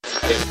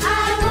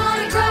I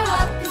wanna grow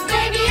up, 'cause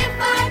maybe if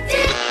I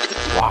did.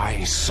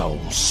 Why so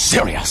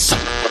serious?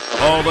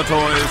 All the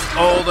toys,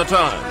 all the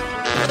time.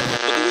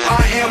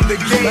 I am the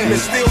game and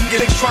still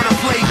getting trying to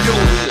play you.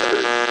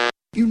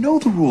 You know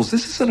the rules.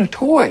 This isn't a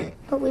toy.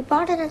 But we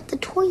bought it at the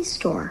toy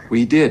store.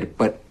 We did,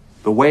 but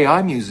the way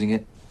I'm using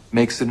it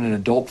makes it an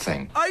adult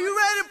thing. Are you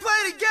ready to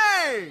play the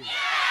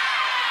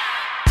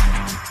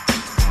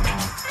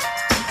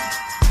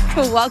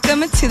game?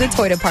 Welcome to the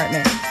Toy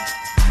Department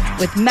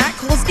with Matt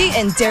Kolsky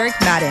and Derek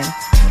Madden.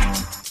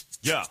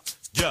 Yeah.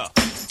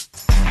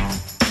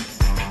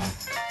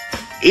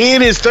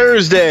 It is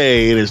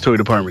Thursday. It is Toy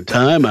Department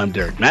time. I'm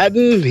Derek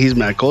Madden. He's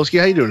Matt Kolsky.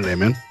 How you doing today,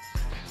 man?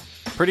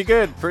 Pretty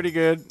good.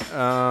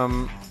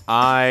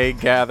 I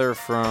gather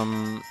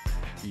from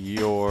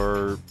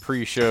your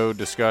pre-show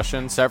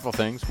discussion several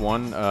things.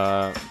 One,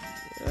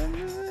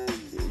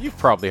 you've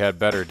probably had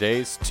better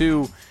days.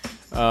 Two,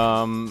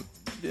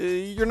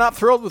 you're not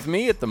thrilled with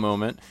me at the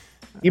moment.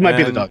 You might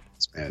be the dog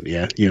man.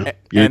 Yeah, you might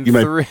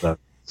three,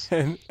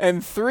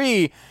 and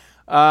three,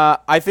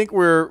 I think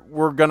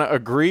we're gonna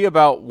agree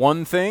about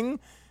one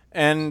thing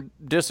and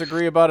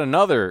disagree about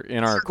another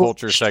in our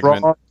culture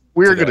segment.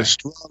 We're going to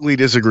strongly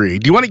disagree.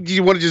 Do you want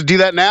to just do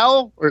that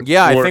now?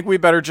 I think we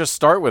better just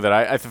start with it.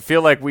 I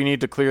feel like we need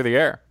to clear the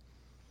air.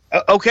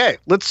 Okay,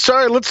 let's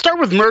start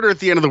with Murder at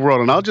the End of the World,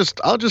 and I'll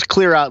just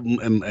clear out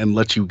and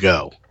let you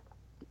go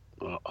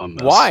on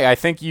this. Why? I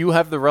think you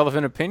have the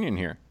relevant opinion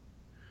here.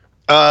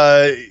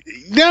 No.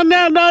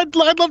 I'd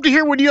love to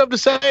hear what you have to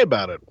say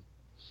about it.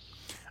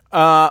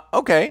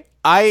 Okay.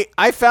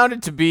 I found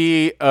it to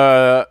be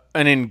an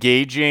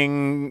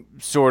engaging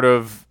sort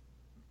of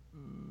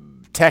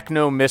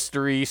techno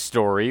mystery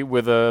story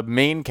with a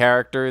main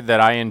character that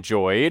I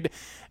enjoyed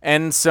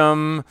and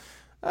some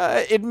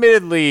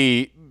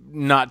admittedly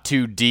not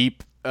too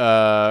deep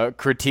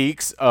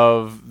critiques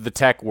of the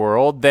tech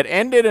world that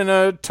ended in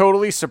a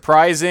totally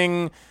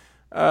surprising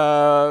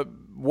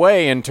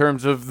way in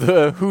terms of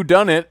the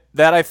whodunit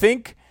that I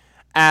think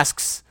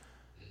asks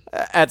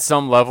at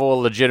some level a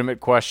legitimate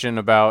question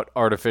about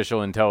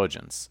artificial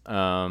intelligence.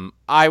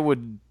 I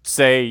would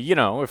say,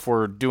 if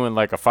we're doing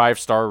like a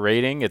 5-star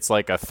rating, it's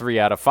like a 3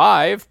 out of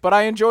 5, but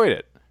I enjoyed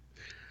it.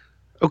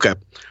 Okay.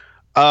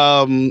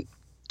 And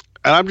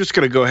I'm just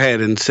going to go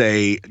ahead and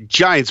say,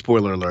 giant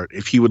spoiler alert,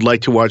 if you would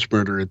like to watch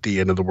Murder at the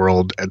End of the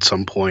World at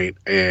some point,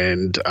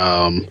 and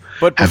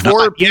but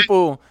before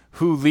people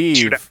who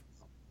leave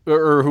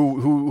or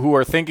who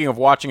are thinking of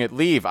watching it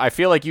leave, I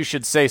feel like you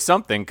should say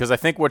something, because I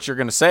think what you're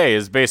going to say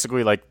is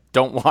basically like,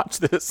 don't watch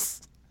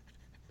this.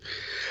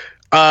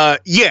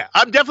 Yeah,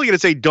 I'm definitely going to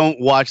say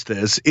don't watch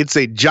this. It's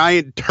a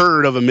giant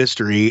turd of a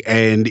mystery,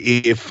 and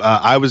if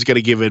I was going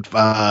to give it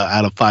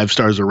out of 5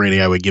 stars a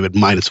rating, I would give it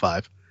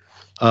 -5.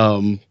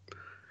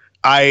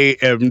 I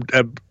am,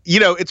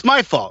 it's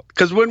my fault,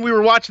 because when we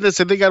were watching this,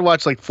 I think I'd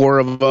watched like 4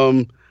 of them,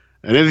 and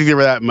I didn't think they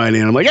were that many,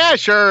 and I'm like, yeah,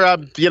 sure,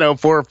 I'm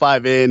 4 or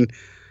 5 in,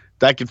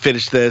 I could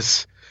finish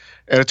this,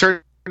 and it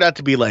turned out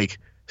to be like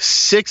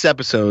 6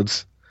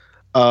 episodes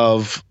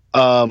of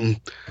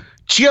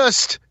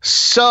just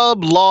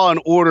sub Law and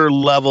Order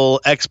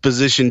level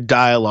exposition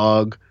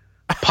dialogue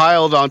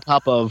piled on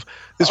top of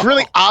this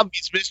really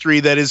obvious mystery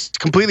that is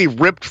completely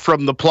ripped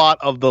from the plot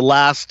of the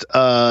last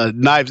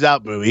Knives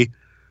Out movie,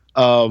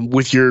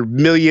 with your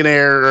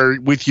millionaire, or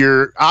with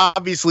your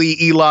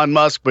obviously Elon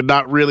Musk but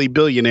not really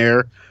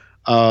billionaire,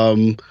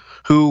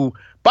 who,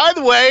 by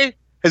the way,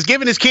 has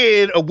given his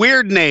kid a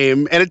weird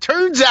name, and it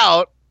turns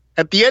out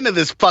at the end of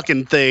this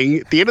fucking thing,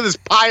 at the end of this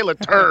pile of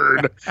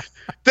turd,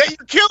 that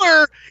your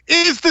killer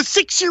is the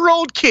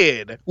 6-year-old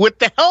kid with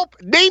the help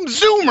named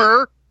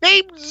Zoomer,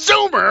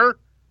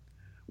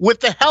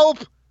 with the help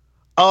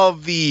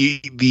of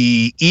the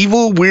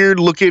evil, weird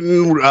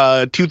looking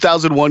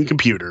 2001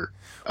 computer.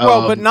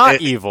 Well, but not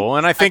evil,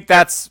 and I think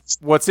that's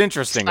what's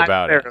interesting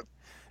about it.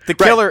 The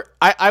killer,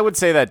 right. I would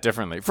say that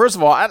differently. First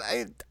of all,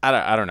 I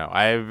don't know.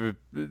 I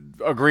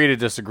agree to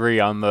disagree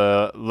on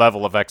the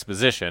level of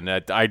exposition.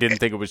 I didn't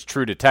think it was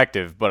True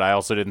Detective, but I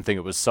also didn't think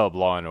it was sub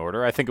Law and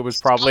Order. I think it was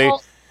probably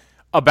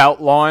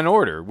about Law and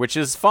Order, which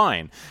is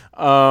fine.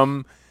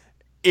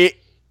 It's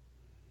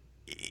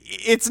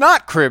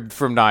not cribbed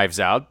from Knives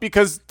Out,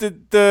 because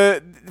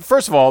the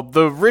first of all,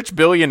 the rich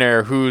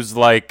billionaire who's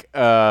like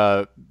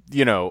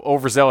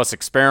overzealous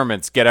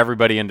experiments get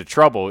everybody into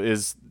trouble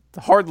is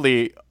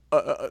hardly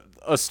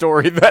a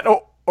story that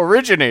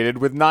originated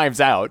with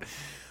Knives Out.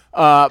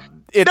 No,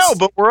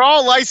 but we're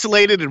all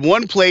isolated in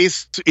one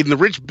place in the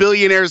rich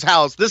billionaire's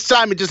house. This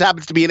time it just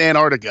happens to be in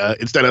Antarctica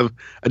instead of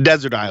a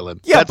desert island.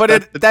 Yeah,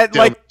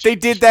 they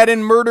did that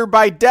in Murder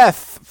by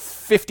Death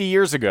 50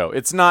 years ago.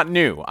 It's not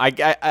new.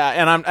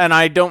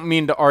 I don't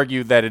mean to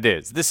argue that it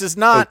is. This is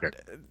not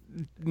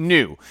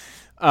new.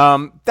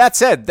 That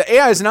said, the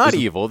AI is not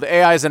evil. The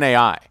AI is an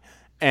AI,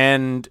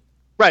 and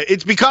right,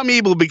 it's become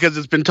evil because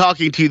it's been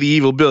talking to the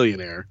evil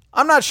billionaire.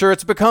 I'm not sure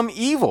it's become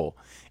evil.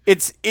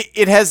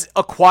 It has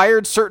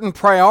acquired certain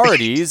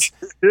priorities.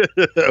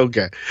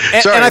 Okay.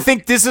 And I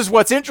think this is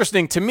what's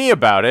interesting to me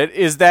about it,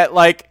 is that,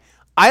 like,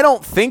 I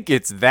don't think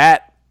it's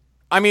that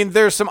I mean,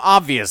 there's some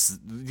obvious,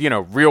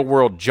 real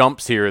world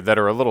jumps here that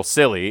are a little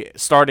silly,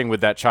 starting with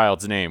that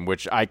child's name,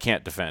 which I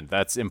can't defend.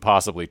 That's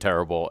impossibly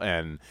terrible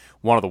and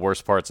one of the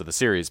worst parts of the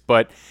series.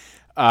 But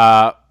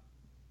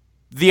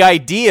the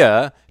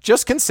idea,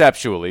 just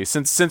conceptually,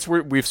 since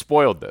we've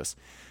spoiled this,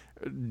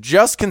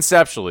 just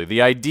conceptually,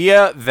 the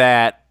idea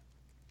that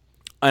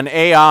an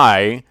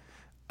AI,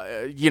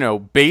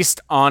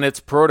 based on its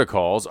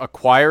protocols,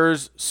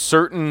 acquires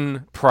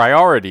certain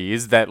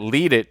priorities that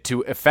lead it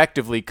to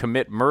effectively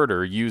commit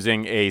murder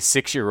using a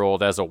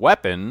 6-year-old as a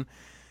weapon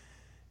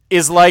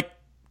is like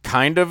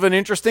kind of an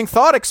interesting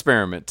thought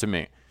experiment to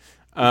me.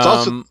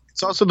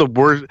 It's also the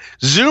worst.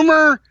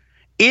 Zoomer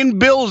in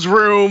Bill's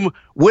room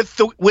with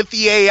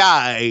the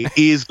AI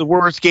is the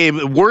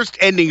worst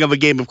ending of a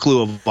game of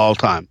Clue of all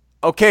time.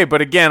 Okay,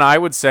 but again, I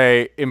would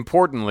say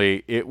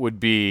importantly, it would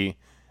be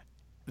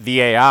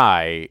the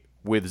AI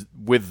with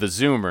the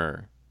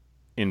Zoomer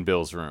in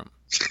Bill's room.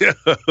 Okay.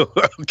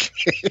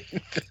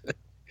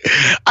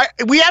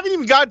 We haven't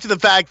even gotten to the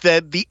fact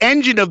that the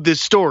engine of this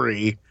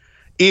story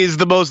is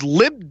the most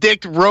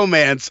lip-dicked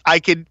romance I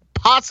could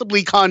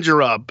possibly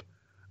conjure up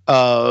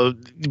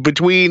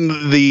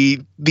between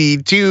the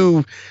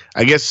two,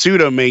 I guess,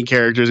 pseudo main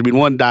characters. I mean,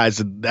 one dies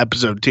in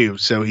episode 2,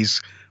 so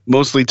he's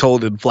mostly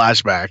told in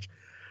flashback.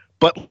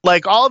 But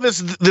like all of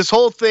this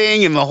whole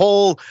thing and the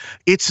whole,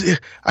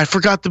 I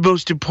forgot the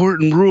most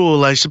important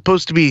rule. I'm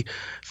supposed to be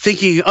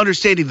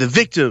understanding the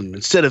victim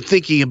instead of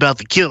thinking about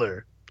the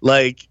killer.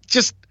 Like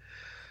just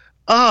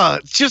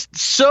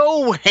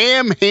so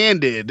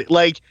ham-handed.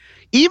 Like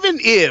even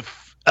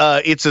if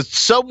it's a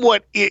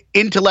somewhat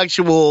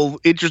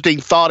intellectual,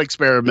 interesting thought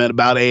experiment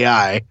about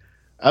AI,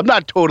 I'm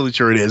not totally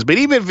sure it is. But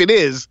even if it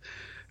is,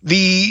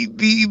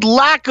 the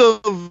lack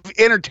of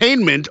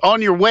entertainment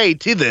on your way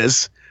to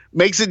this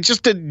makes it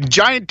just a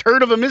giant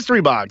turd of a mystery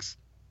box.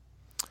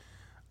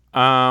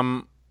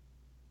 Okay.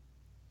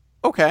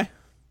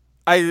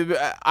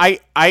 I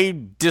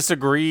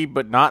disagree,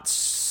 but not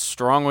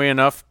strongly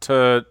enough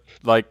to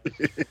like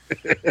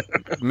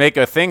make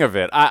a thing of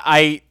it.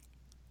 I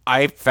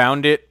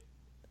found it,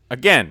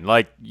 again,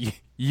 like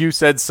you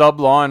said, sub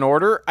Law and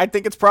Order. I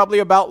think it's probably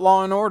about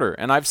Law and Order,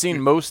 and I've seen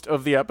most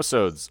of the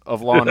episodes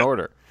of Law and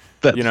Order.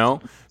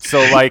 So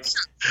like,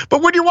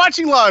 but when you're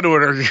watching Law and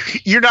Order,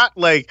 you're not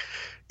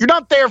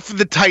there for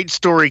the tight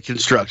story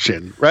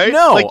construction, right?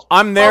 No, like,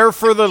 I'm there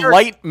for the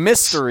light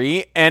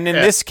mystery, and in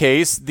this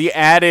case, the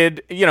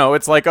added,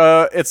 it's like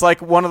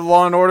one of the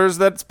Law and Orders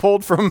that's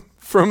pulled from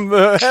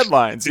the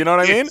headlines. You know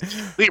what I mean?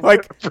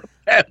 Like from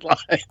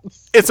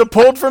headlines. It's a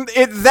pulled from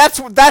it. That's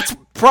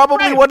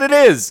probably what it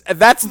is.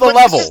 That's the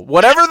level.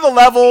 Whatever the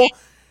level.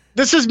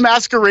 This is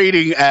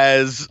masquerading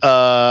as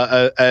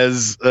like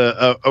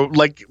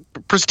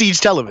prestige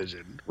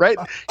television, right?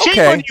 Okay.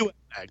 Shame on you.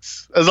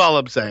 Is all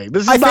I'm saying.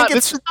 This is not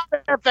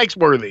FX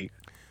worthy.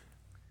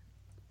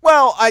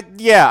 Well,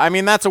 I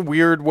mean that's a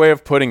weird way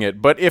of putting it,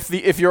 but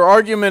if your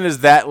argument is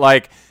that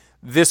like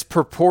this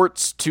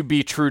purports to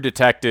be True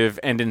Detective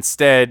and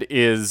instead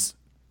is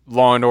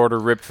Law and Order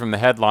ripped from the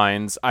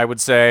headlines, I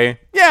would say,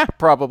 yeah,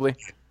 probably.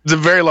 It's a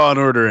very Law and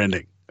Order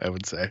ending, I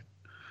would say.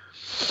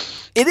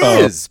 It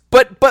is,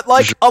 but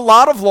like a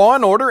lot of Law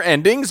and Order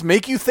endings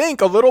make you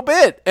think a little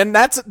bit, and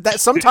that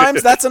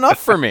sometimes that's enough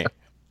for me.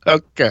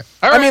 Okay.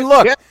 All right. I mean,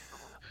 look,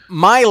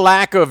 my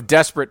lack of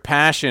desperate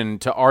passion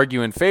to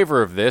argue in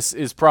favor of this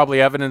is probably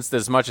evidenced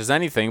as much as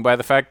anything by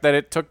the fact that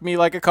it took me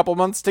like a couple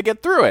months to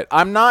get through it.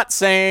 I'm not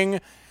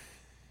saying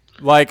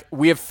like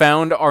we have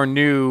found our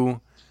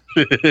new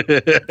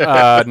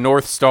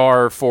North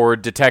Star for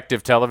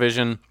detective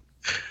television.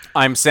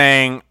 I'm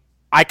saying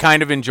I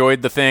kind of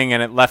enjoyed the thing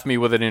and it left me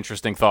with an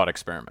interesting thought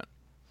experiment.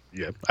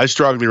 Yeah, I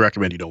strongly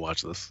recommend you don't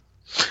watch this.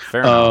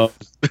 Fair enough.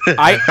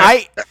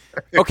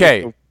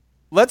 Okay.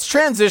 Let's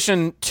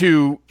transition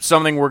to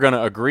something we're going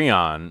to agree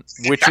on,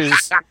 which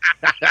is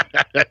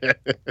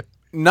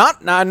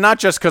not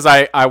just because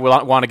I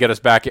want to get us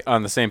back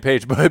on the same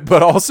page,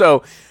 but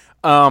also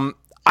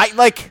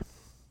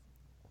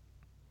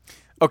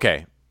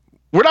okay.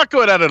 We're not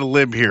going out on a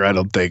limb here, I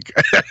don't think.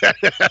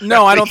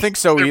 No, I don't think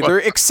so either,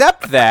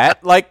 except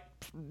that like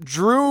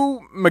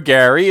Drew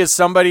Magary is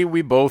somebody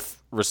we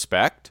both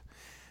respect.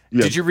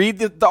 Yeah. Did you read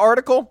the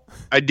article?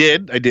 I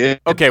did.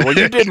 Okay, well,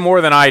 you did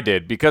more than I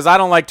did because I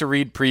don't like to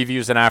read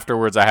previews and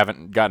afterwards I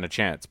haven't gotten a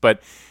chance.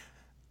 But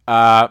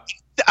I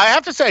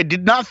have to say I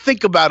did not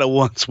think about it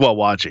once while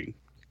watching.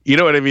 You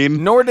know what I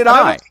mean? Nor did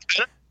I.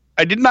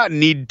 I did not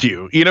need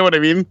to. You know what I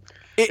mean?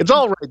 It's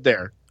all right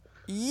there.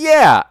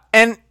 Yeah,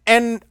 and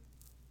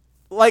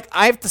like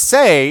I have to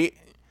say,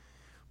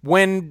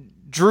 when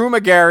Drew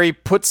Magary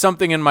put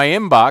something in my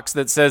inbox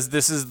that says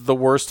this is the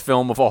worst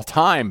film of all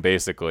time,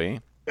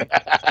 basically.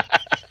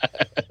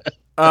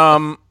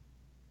 I'm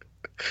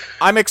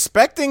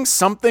expecting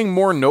something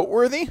more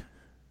noteworthy.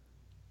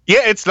 Yeah,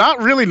 it's not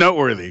really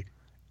noteworthy.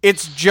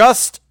 It's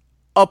just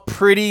a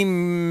pretty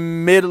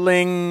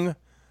middling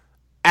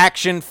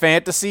action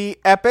fantasy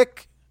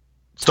epic.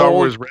 Star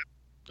Wars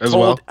as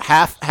well.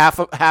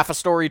 Half a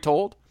story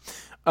told.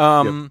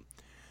 And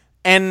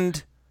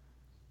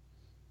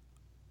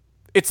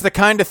it's the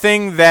kind of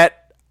thing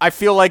that I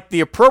feel like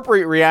the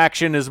appropriate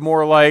reaction is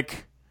more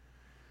like,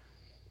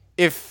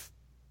 if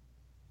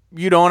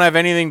you don't have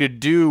anything to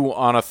do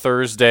on a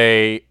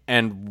Thursday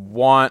and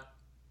want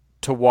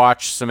to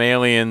watch some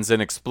aliens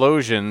and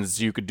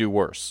explosions, you could do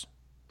worse.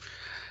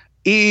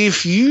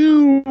 If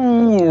you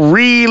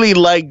really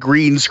like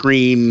green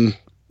screen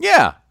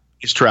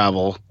space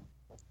travel,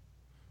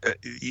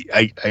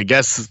 I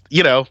guess,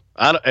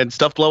 and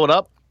stuff blowing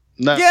up.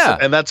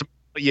 And that's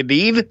what you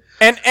need.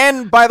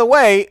 And by the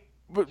way,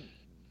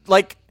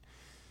 like,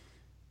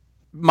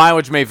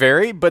 mileage may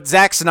vary, but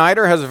Zack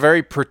Snyder has a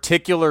very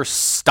particular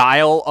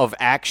style of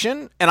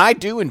action, and I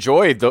do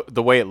enjoy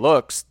the way it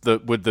looks,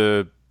 with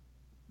the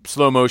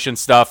slow motion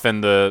stuff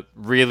and the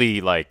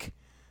really like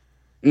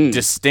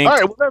distinct. All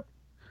right,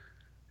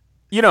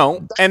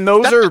 well, and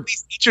those are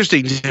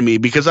interesting to me,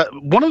 because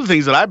one of the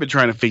things that I've been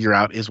trying to figure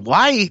out is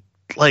why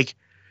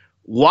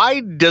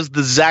does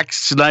the Zack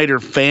Snyder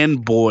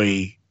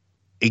fanboy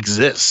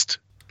exist?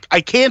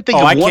 I can't think.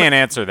 I can't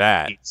answer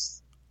that.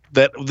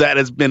 That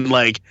has been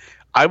like,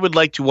 I would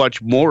like to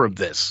watch more of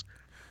this.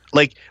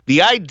 Like,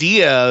 the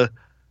idea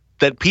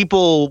that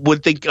people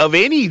would think of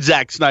any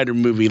Zack Snyder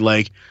movie,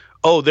 like,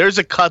 oh, there's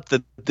a cut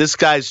that this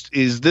guy's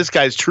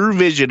true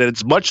vision, and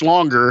it's much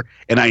longer,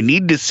 and I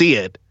need to see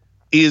it.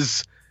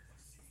 Is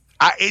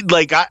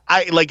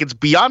it's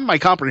beyond my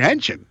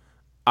comprehension.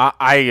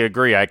 I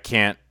agree. I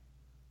can't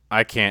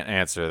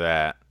answer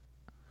that.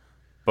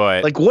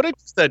 But like, what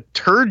is the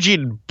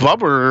turgid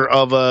bummer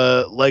of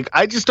a, like,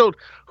 I just don't.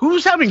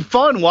 Who's having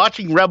fun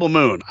watching Rebel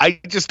Moon?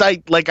 Like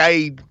I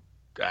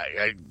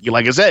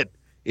said,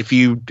 if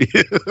you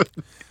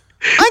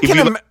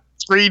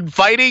screen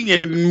fighting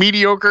and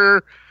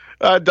mediocre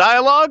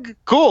dialogue,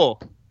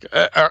 cool.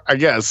 I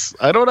guess.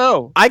 I don't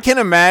know. I can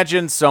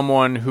imagine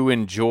someone who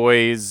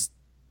enjoys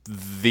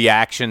the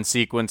action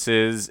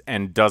sequences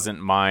and doesn't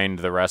mind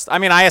the rest. I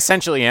mean, I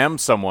essentially am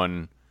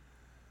someone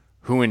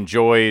who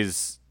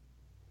enjoys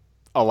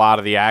a lot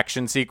of the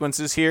action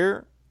sequences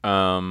here.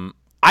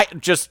 I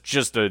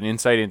just an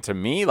insight into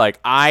me.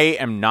 Like, I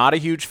am not a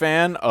huge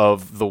fan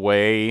of the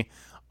way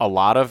a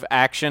lot of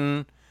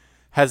action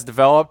has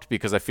developed,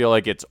 because I feel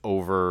like it's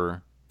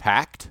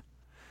overpacked.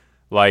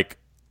 Like,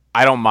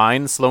 I don't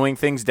mind slowing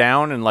things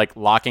down and like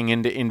locking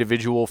into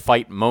individual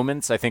fight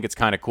moments. I think it's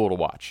kind of cool to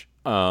watch.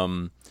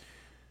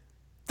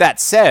 That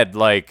said,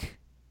 like,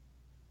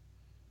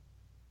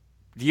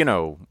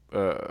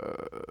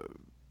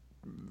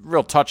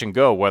 real touch and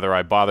go whether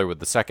I bother with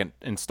the second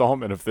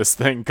installment of this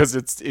thing,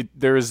 because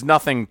there is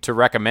nothing to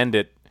recommend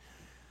it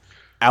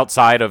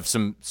outside of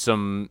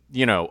some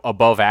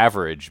above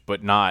average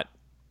but not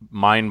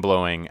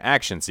mind-blowing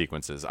action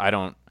sequences. I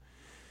don't.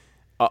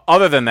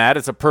 Other than that,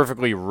 it's a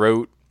perfectly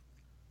rote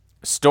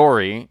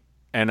story,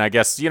 and I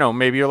guess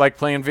maybe you're like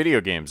playing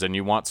video games and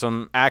you want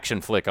some action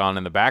flick on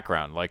in the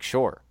background. Like,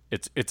 sure,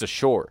 it's a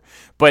sure,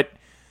 but.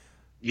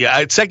 Yeah,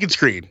 it's second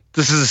screen.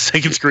 This is a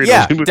second screen.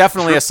 Yeah,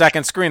 definitely a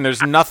second screen.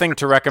 There's nothing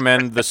to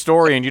recommend the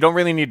story, and you don't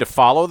really need to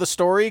follow the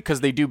story, because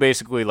they do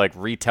basically like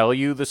retell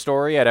you the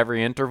story at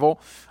every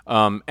interval.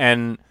 And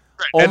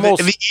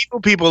almost and the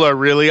evil people are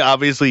really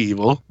obviously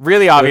evil.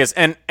 Really obvious.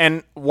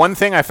 And one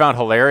thing I found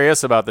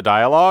hilarious about the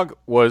dialogue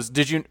was,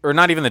 or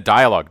not even the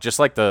dialogue, just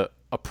like the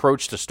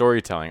approach to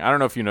storytelling. I don't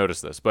know if you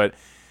noticed this, but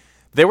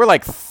they were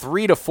like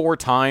 3 to 4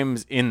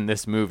 times in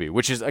this movie,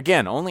 which is,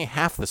 again, only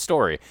half the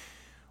story,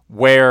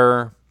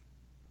 where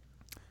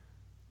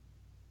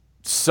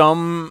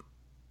some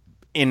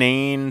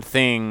inane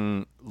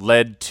thing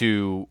led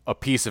to a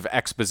piece of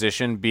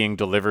exposition being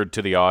delivered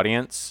to the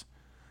audience,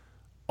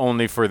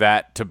 only for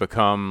that to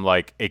become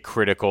like a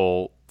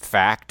critical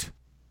fact,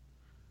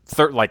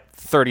 like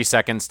 30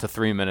 seconds to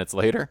 3 minutes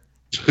later.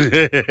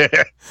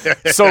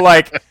 So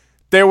like,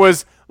 there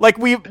was like,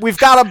 we've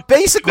got a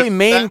basically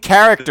main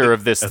character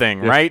of this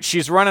thing, right?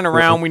 She's running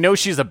around. We know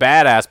she's a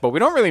badass, but we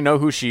don't really know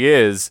who she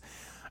is.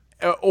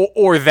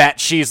 Or that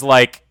she's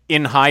like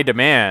in high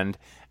demand,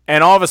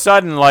 and all of a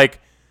sudden, like,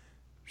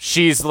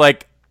 she's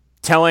like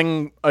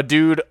telling a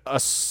dude a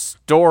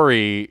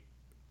story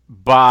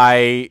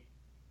like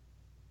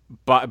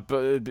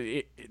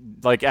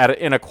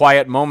in a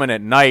quiet moment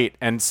at night,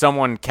 and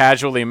someone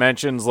casually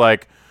mentions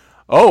like,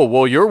 "Oh,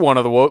 well, you're one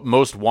of the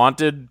most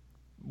wanted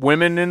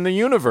women in the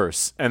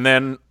universe," and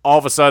then all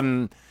of a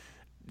sudden,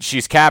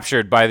 she's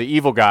captured by the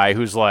evil guy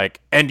who's like,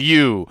 "And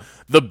you,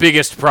 the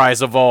biggest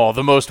prize of all,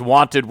 the most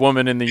wanted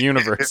woman in the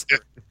universe."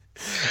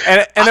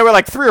 and there were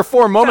like 3 or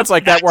 4 moments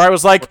like that where I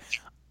was like,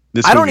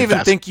 I don't even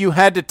think you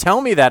had to tell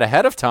me that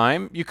ahead of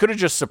time. You could have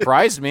just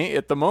surprised me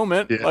at the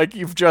moment. Yeah. Like,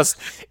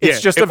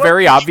 it's just a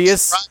very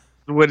obvious.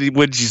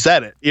 When she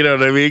said it, you know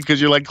what I mean? Because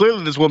you're like,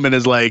 clearly this woman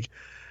is like,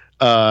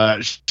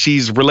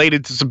 she's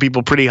related to some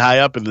people pretty high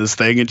up in this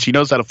thing, and she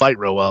knows how to fight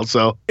real well.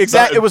 So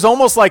exactly, it was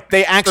almost like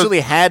they actually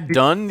had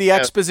done the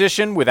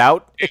exposition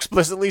without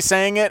explicitly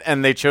saying it,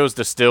 and they chose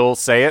to still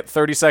say it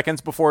 30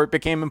 seconds before it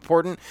became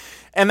important.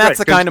 And that's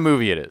the kind of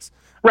movie it is.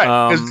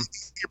 Right,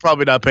 because you're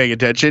probably not paying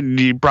attention.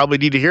 You probably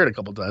need to hear it a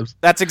couple times.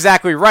 That's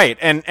exactly right.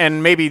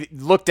 And maybe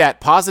looked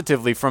at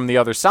positively from the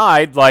other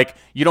side, like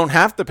you don't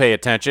have to pay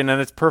attention and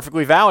it's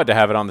perfectly valid to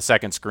have it on the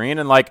second screen.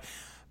 And like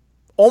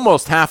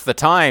almost half the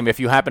time, if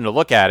you happen to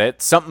look at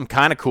it, something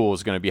kind of cool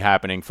is going to be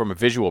happening from a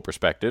visual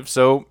perspective.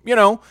 So,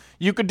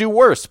 you could do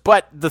worse.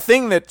 But the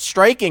thing that's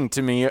striking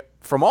to me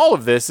from all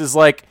of this is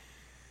like,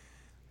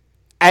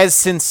 as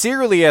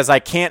sincerely as I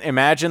can't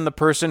imagine the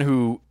person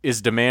who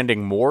is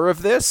demanding more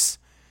of this,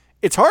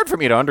 it's hard for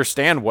me to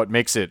understand what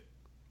makes it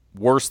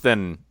worse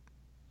than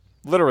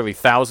literally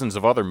thousands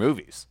of other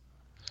movies.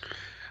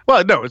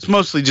 Well, no, it's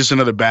mostly just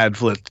another bad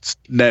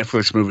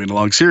Netflix movie in a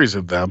long series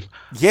of them.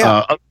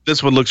 Yeah,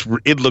 this one looks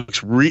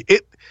really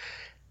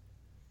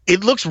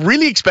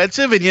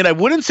expensive, and yet I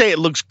wouldn't say it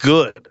looks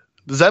good.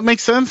 Does that make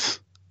sense?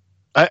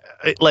 I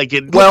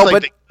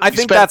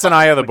think that's an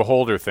eye of the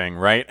beholder thing,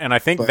 right? And I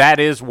think that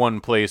is one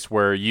place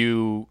where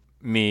you,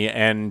 me,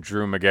 and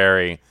Drew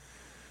McGarry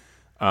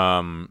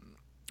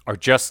are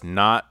just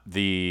not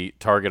the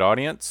target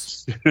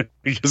audience.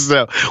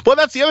 Well,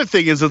 that's the other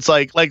thing is it's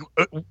like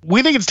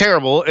we think it's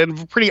terrible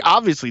and pretty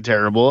obviously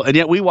terrible, and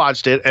yet we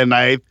watched it, and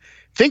I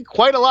think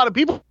quite a lot of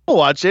people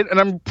watched it, and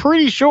I'm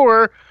pretty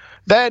sure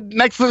that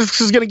Netflix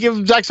is going to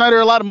give Zack Snyder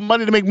a lot of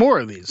money to make more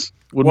of these.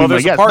 Well,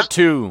 there's a part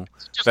 2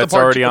 that's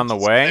already on the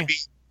way.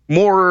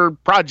 More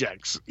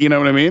projects, you know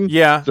what I mean?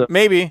 Yeah, so.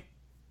 maybe,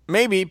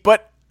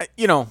 but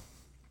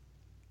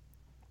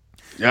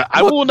Yeah,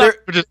 I will not be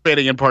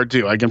participating in part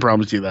 2. I can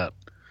promise you that.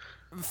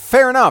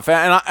 Fair enough,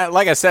 and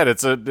like I said,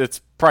 it's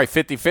probably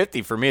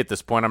 50-50 for me at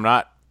this point. I'm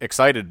not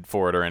excited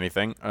for it or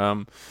anything,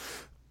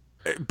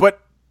 but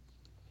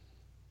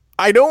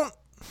I don't.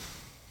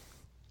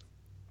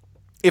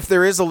 If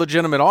there is a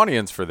legitimate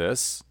audience for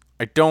this,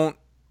 I don't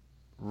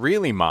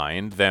really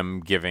mind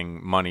them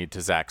giving money to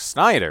Zack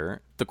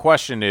Snyder. The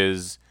question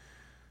is,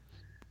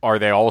 are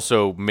they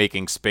also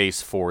making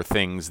space for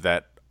things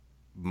that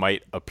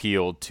might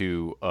appeal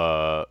to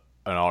an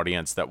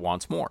audience that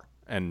wants more?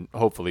 And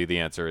hopefully the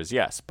answer is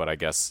yes. But I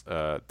guess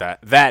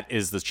that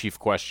is the chief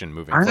question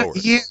moving forward.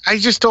 Yeah, I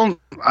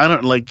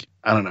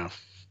don't know.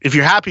 If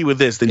you're happy with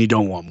this, then you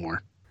don't want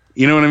more.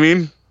 You know what I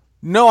mean?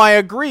 No, I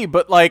agree.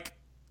 But like,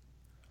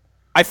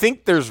 I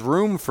think there's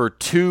room for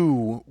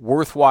 2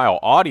 worthwhile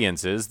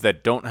audiences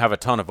that don't have a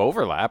ton of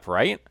overlap,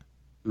 right?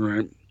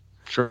 Right.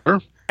 Sure.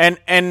 And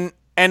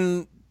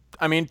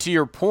I mean, to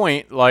your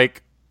point,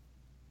 like,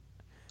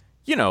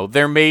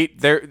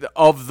 there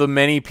of the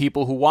many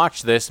people who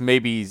watch this,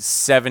 maybe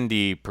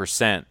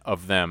 70%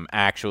 of them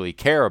actually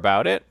care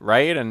about it,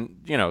 right? And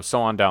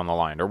so on down the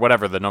line, or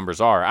whatever the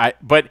numbers are.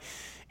 But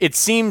it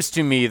seems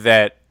to me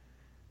that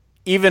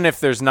even if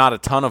there's not a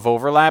ton of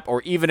overlap,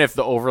 or even if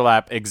the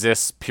overlap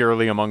exists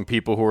purely among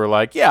people who are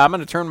like, yeah, I'm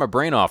going to turn my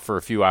brain off for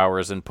a few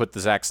hours and put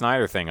the Zack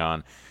Snyder thing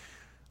on,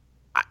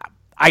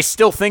 I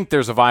still think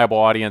there's a viable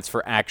audience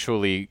for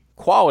actually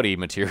quality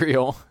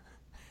material,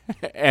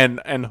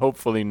 and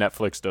hopefully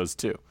Netflix does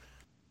too.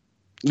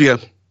 Yeah.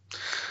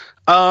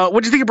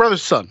 What do you think of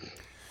Brother's Son?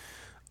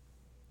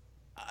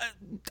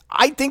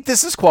 I think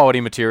this is quality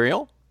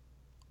material.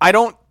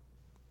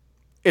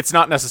 It's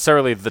not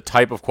necessarily the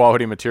type of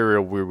quality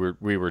material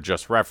we were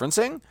just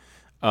referencing.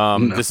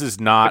 No. This is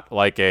not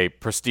like a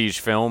prestige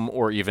film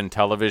or even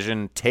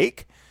television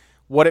take.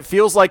 What it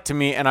feels like to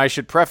me, and I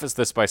should preface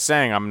this by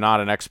saying I'm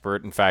not an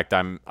expert. In fact,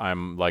 I'm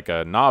like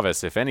a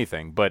novice, if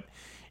anything. But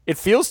it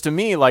feels to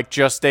me like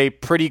just a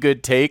pretty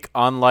good take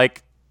on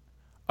like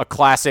a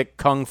classic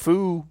kung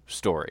fu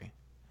story.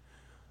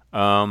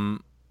 There's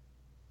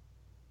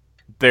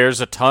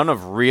a ton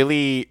of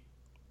really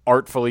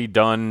artfully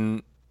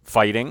done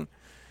fighting.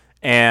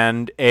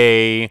 And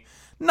a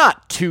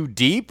not too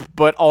deep,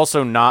 but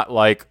also not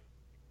like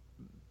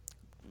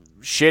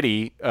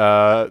shitty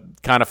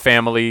kind of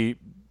family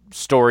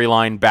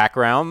storyline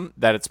background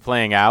that it's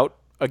playing out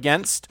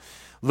against.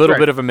 A little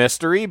bit of a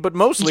mystery, but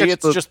mostly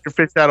it's just your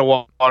fish out of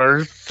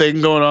water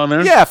thing going on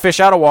there. Yeah,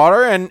 fish out of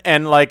water,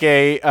 and like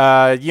a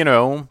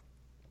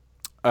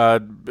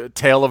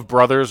tale of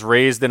brothers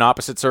raised in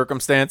opposite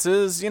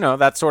circumstances.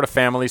 That sort of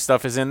family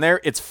stuff is in there.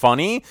 It's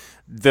funny.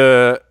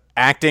 The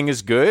acting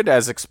is good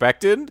as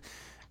expected,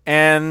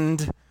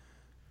 and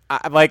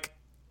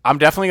I'm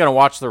definitely going to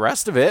watch the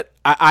rest of it.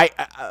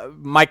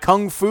 My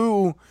kung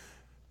fu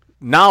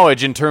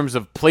knowledge in terms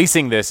of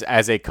placing this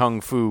as a kung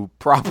fu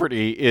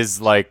property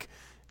is like,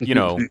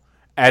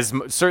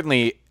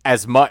 certainly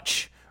as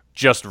much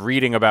just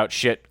reading about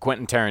shit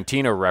Quentin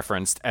Tarantino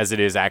referenced as it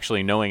is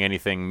actually knowing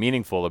anything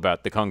meaningful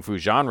about the kung fu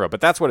genre.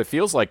 But that's what it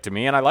feels like to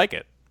me, and I like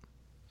it.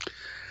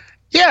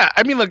 Yeah,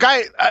 I mean, look,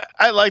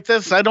 I like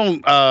this. I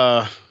don't.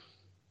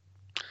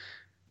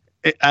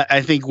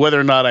 I think whether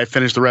or not I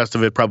finish the rest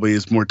of it probably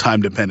is more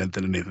time dependent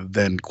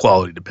than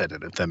quality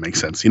dependent, if that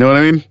makes sense. You know what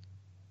I mean?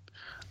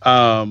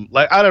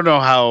 I don't know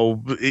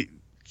how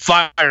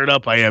fired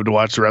up I am to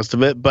watch the rest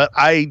of it, but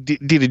I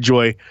did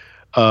enjoy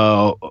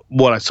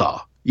what I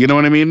saw. You know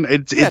what I mean?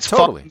 It's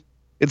totally fun.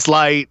 It's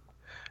light.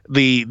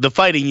 The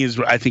fighting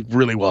is, I think,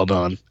 really well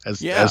done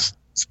as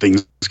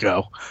things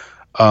go.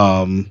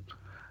 You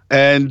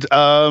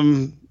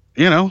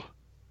know,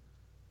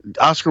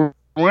 Oscar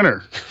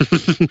winner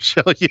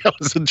Michelle Yeoh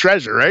is a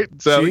treasure, right?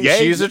 So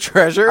she's a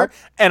treasure,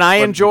 and I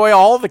enjoy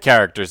all the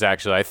characters.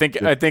 Actually, I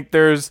think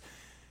there's,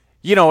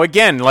 you know,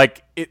 again,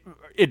 like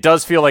it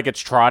does feel like it's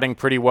trotting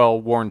pretty well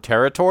worn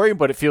territory,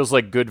 but it feels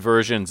like good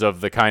versions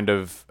of the kind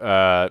of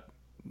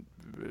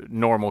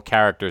normal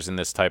characters in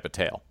this type of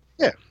tale.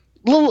 Yeah,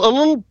 a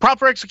little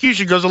proper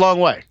execution goes a long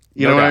way.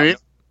 You know what I mean?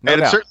 No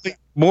and doubt. it's certainly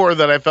more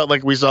than I felt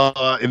like we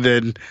saw in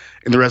the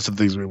rest of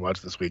the things we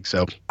watched this week.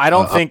 So I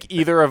don't think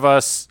either of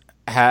us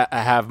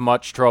have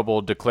much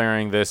trouble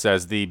declaring this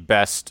as the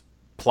best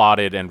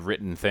plotted and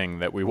written thing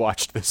that we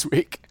watched this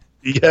week.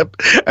 Yep,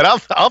 and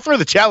I'll throw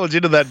the challenge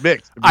into that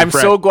mix. I'm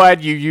so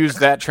glad you used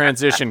that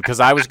transition because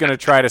I was going to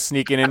try to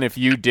sneak it in if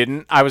you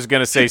didn't. I was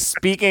going to say,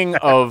 speaking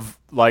of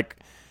like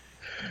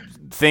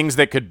things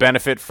that could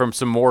benefit from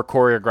some more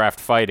choreographed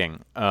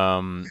fighting,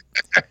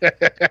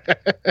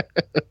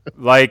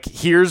 like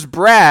here's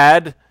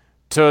Brad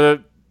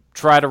to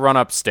try to run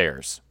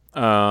upstairs.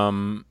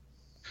 I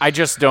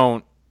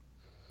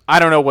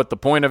don't know what the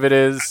point of it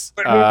is.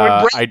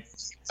 I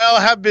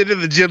have been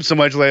in the gym so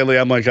much lately.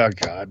 I'm like, oh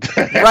God.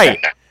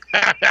 Right.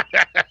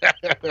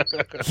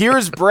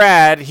 Here's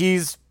Brad.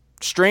 He's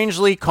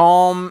strangely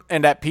calm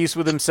and at peace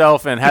with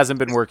himself and hasn't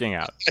been working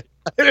out.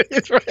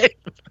 It's right.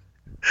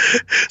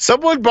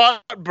 Someone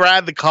bought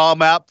Brad the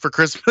Calm app for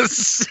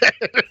Christmas.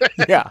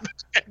 Yeah.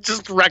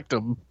 Just wrecked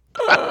him.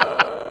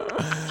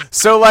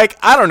 So, like,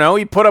 I don't know.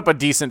 He put up a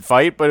decent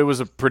fight, but it was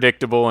a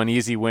predictable and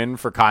easy win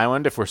for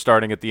Kyland if we're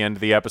starting at the end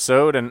of the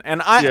episode. And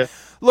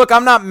look,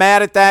 I'm not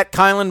mad at that.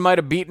 Kyland might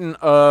have beaten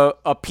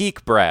a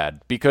peak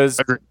Brad because,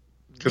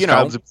 you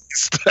know, Kyland's a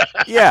beast.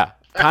 yeah,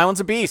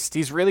 Kyland's a beast.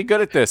 He's really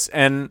good at this.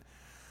 And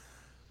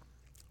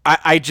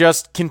I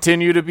just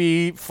continue to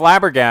be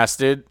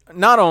flabbergasted.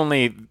 Not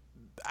only,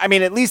 I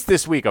mean, at least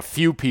this week, a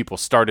few people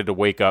started to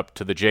wake up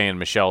to the Jay and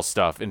Michelle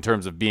stuff in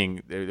terms of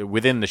being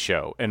within the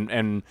show.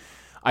 And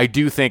I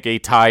do think a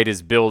tide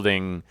is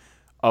building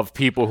of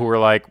people who are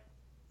like,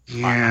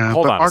 yeah,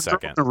 hold but on a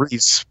second.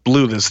 Reese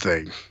blew this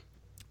thing.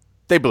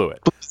 They blew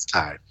it.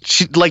 Tide.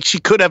 She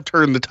could have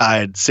turned the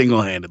tide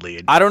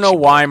single-handedly. I don't know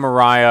why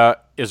Mariah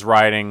is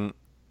riding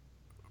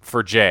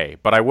for Jay,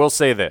 but I will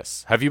say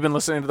this. Have you been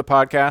listening to the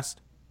podcast?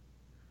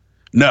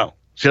 No.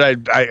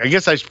 Should I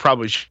guess I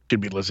probably should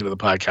be listening to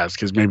the podcast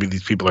because maybe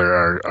these people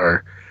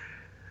are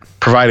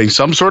providing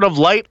some sort of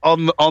light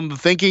on the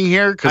thinking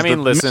here. I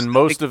mean, listen,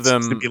 most of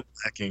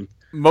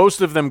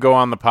them go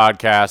on the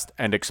podcast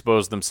and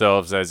expose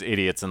themselves as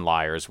idiots and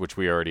liars, which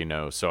we already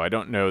know. So I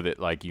don't know that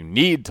like you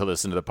need to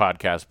listen to the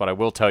podcast, but I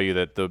will tell you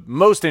that the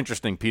most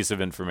interesting piece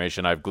of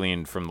information I've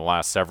gleaned from the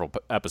last several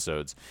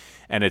episodes,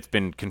 and it's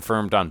been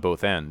confirmed on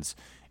both ends,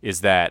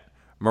 is that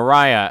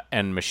Mariah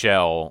and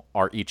Michelle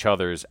are each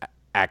other's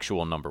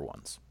actual number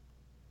ones.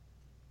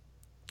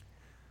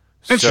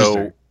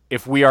 So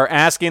if we are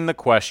asking the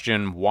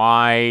question,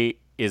 why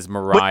is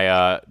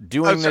Mariah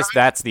doing this?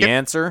 That's the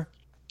answer.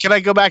 Can I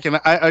go back and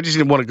I just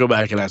want to go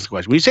back and ask the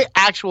question. When you say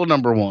actual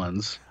number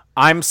ones,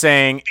 I'm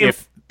saying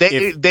if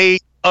they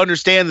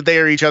understand that they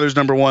are each other's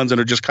number ones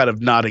and are just kind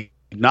of not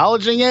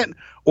acknowledging it,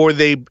 or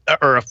they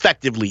are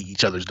effectively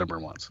each other's number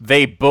ones.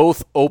 They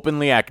both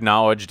openly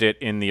acknowledged it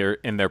in their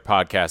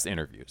podcast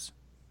interviews.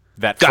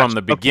 That from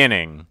the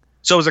beginning.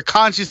 So it's a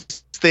conscious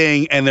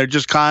thing, and they're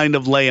just kind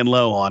of laying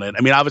low on it.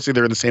 I mean, obviously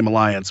they're in the same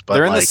alliance, but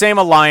they're in the same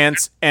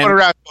alliance,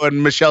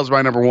 and Michelle's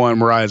my number one,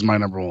 Mariah's my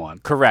number one.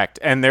 Correct,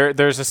 and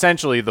there's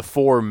essentially the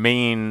four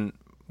main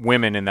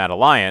women in that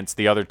alliance.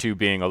 The other two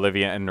being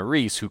Olivia and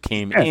Nerys, who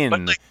came in.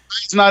 But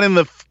it's not in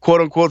the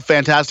quote unquote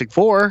Fantastic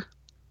Four.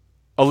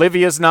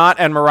 Olivia's not,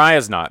 and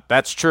Mariah's not.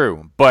 That's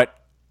true, but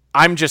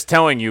I'm just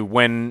telling you,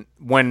 when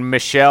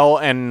Michelle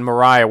and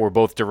Mariah were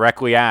both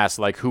directly asked,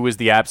 like, who is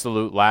the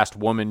absolute last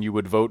woman you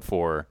would vote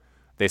for,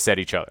 they said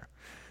each other.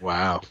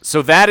 Wow.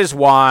 So that is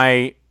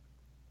why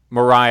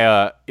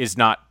Mariah is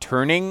not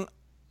turning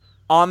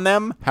on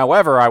them.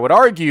 However, I would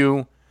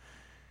argue,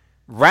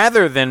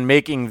 rather than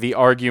making the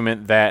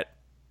argument that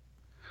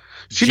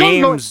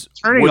James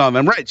turning on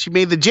them, right? She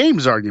made the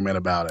James argument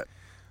about it,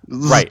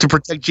 right, to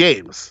protect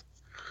James.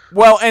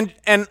 Well, and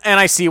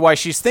I see why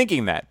she's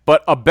thinking that.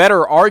 But a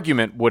better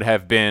argument would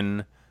have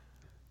been,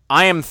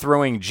 I am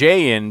throwing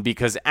Jay in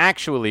because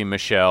actually,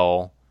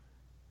 Michelle,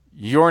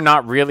 you're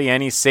not really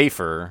any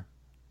safer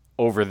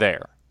over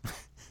there.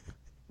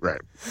 Right.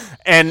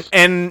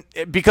 And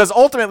because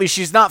ultimately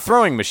she's not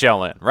throwing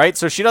Michelle in, right?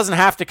 So she doesn't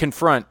have to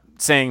confront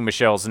saying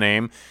Michelle's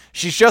name.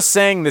 She's just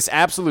saying this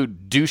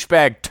absolute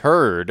douchebag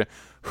turd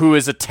who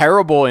is a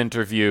terrible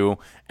interview,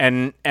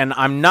 and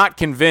I'm not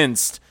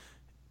convinced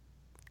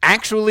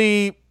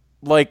actually,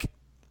 like,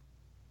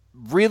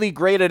 really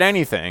great at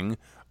anything,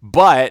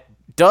 but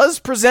does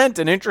present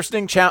an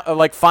interesting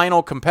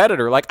final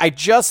competitor. Like, I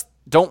just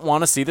don't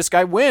want to see this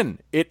guy win.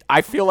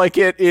 I feel like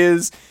it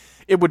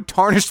it would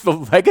tarnish the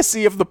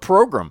legacy of the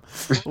program.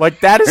 Like,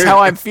 that is how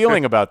I'm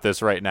feeling about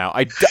this right now.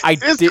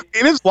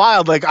 It is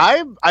wild. Like,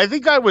 I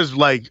think I was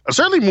like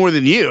certainly more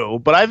than you,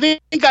 but I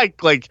think I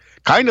like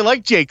kind of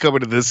like Jay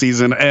coming to this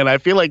season, and I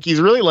feel like he's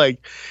really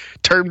like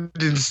turned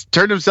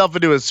himself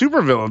into a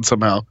supervillain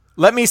somehow.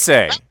 Let me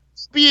say,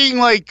 being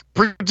like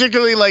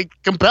particularly like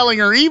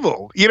compelling or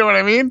evil, you know what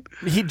I mean?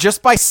 he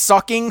just by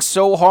sucking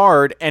so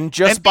hard and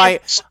by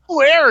so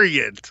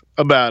arrogant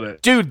about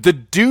it. Dude, the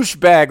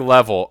douchebag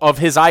level of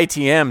his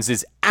ITMs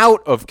is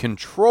out of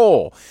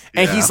control.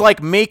 And he's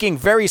like making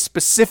very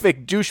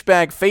specific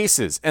douchebag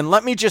faces. And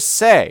let me just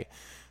say,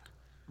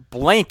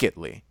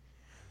 blanketly,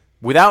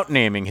 without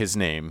naming his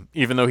name,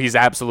 even though he's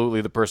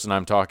absolutely the person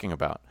I'm talking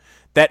about,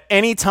 that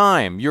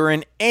anytime you're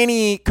in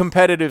any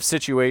competitive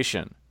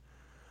situation,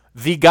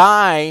 the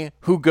guy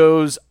who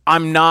goes,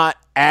 I'm not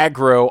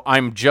aggro,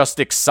 I'm just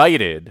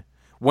excited,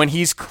 when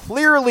he's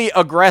clearly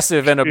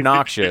aggressive and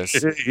obnoxious,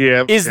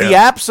 is the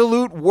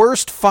absolute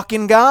worst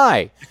fucking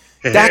guy.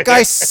 That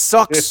guy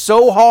sucks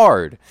so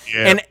hard.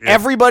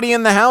 Everybody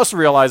in the house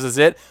realizes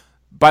it.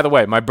 By the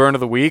way, my burn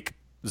of the week,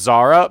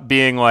 Zara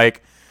being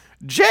like,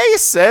 Jay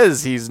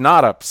says he's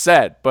not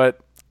upset, but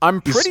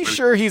I'm pretty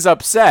sure he's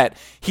upset.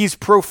 He's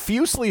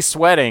profusely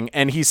sweating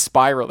and he's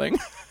spiraling.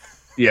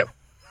 Yep.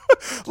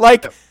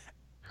 Like,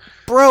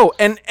 bro,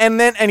 and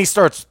then he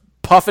starts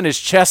puffing his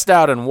chest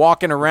out and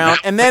walking around,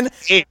 and then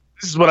Hey,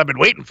 this is what I've been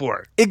waiting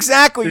for.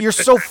 exactly, you're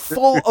so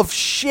full of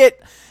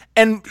shit,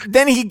 and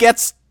then he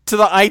gets to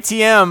the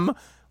ITM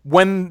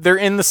when they're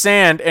in the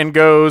sand and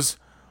goes,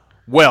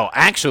 well,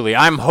 actually,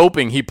 I'm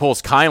hoping he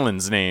pulls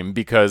Kylan's name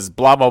because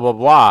blah, blah, blah,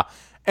 blah.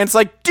 And it's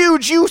like,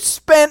 dude, you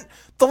spent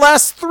the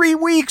last 3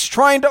 weeks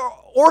trying to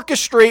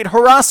orchestrate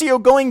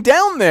Horacio going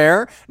down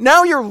there.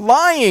 Now you're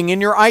lying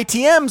in your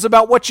ITMs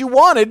about what you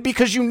wanted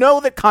because you know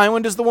that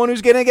Kylan is the one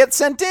who's going to get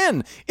sent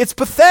in. It's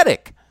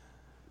pathetic.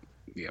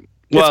 Yeah.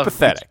 It's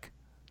pathetic.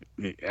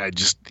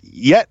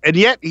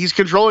 Yet he's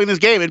controlling this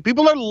game and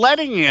people are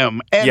letting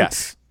him. And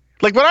yes.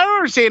 Like, what I don't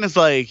understand is,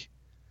 like,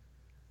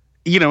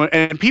 you know,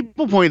 and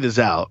people point this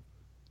out,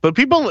 but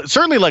people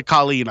certainly like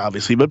Colleen,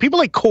 obviously, but people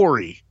like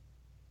Corey,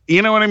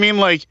 you know what I mean?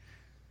 Like,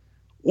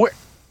 what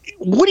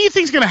do you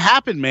think's going to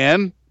happen,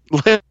 man?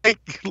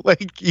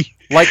 Like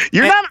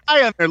you're not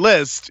high on their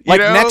list. Like,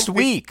 you know? next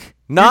week,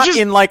 not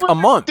in like a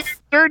month.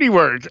 Dirty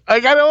work.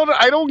 Like,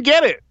 I don't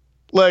get it.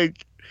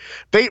 Like,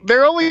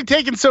 they're only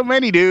taking so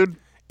many, dude.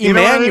 You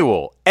know what I mean?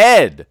 Emmanuel,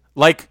 Ed,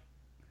 like,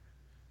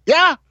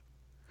 yeah,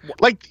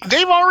 like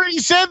they've already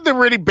said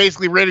they're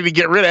basically ready to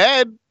get rid of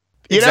Ed.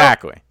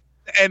 Exactly.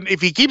 Know? And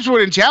if he keeps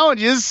winning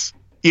challenges,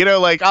 you know,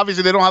 like,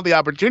 obviously they don't have the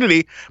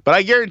opportunity, but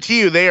I guarantee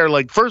you they are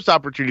like first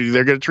opportunity.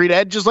 They're going to treat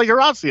Ed just like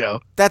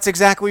Horacio. That's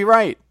exactly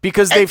right,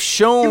 because they've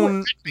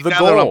shown the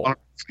goal.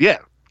 Yeah.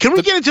 Can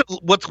we get into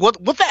what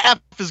the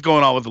F is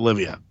going on with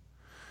Olivia?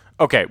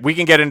 Okay, we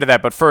can get into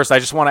that, but first I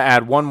just want to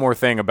add one more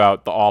thing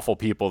about the awful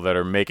people that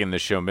are making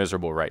this show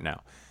miserable right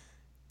now.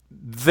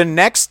 The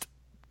next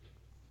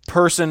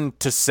person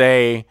to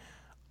say,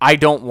 I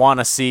don't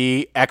want to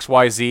see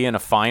XYZ in a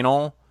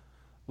final,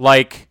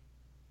 like,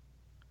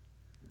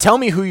 tell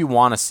me who you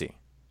want to see.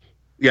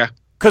 Yeah.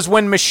 Because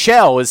when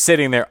Michelle is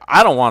sitting there,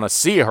 I don't want to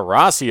see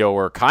Horacio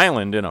or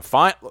Kylan in a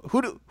final.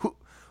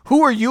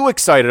 Who are you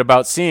excited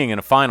about seeing in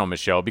a final,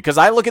 Michelle? Because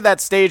I look at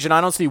that stage and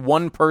I don't see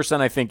one person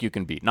I think you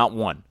can beat. Not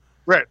one.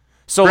 Right.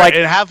 So, right. like,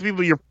 and half the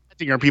people you're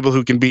fighting are people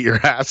who can beat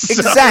your ass.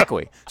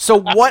 Exactly. So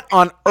what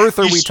on earth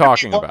are we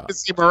talking about? To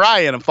see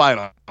Mariah in a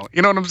final.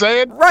 You know what I'm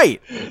saying?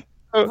 Right.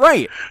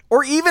 Right.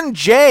 Or even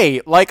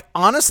Jay. Like,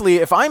 honestly,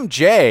 if I'm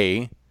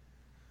Jay,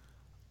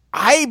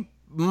 I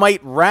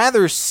might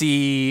rather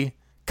see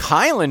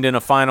Kylan in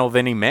a final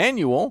than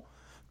Emmanuel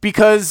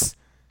because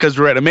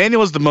right,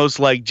 Emmanuel is the most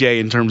like Jay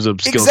in terms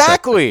of skill set.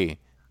 Exactly.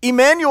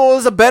 Emmanuel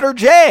is a better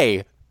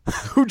Jay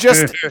who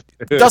just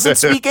doesn't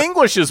speak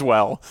English as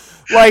well.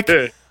 Like,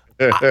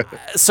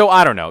 so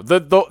I don't know.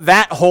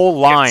 That whole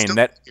line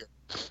that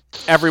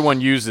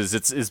everyone uses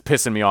is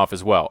pissing me off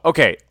as well.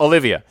 Okay,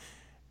 Olivia.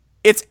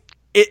 It's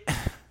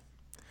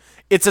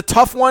a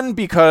tough one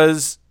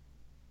because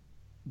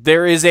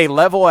there is a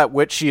level at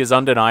which she is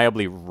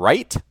undeniably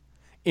right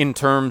in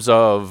terms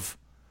of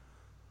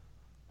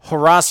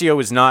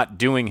Horacio is not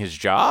doing his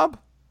job.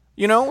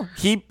 You know,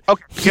 Can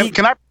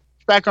I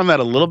back on that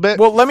a little bit?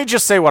 Well, let me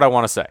just say what I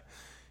want to say.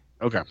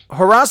 Okay.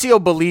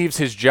 Horacio believes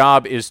his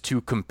job is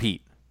to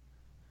compete.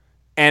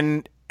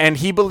 And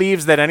he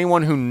believes that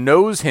anyone who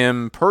knows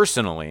him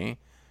personally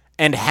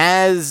and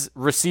has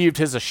received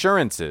his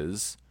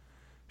assurances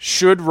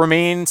should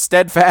remain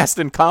steadfast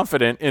and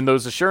confident in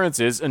those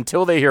assurances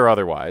until they hear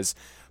otherwise,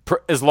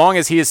 as long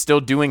as he is still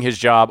doing his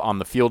job on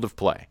the field of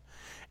play.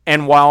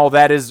 And while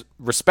that is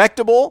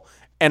respectable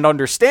and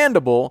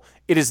understandable,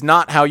 it is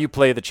not how you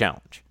play the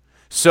challenge.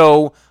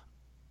 So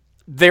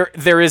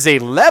there is a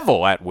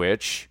level at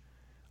which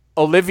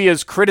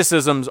Olivia's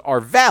criticisms are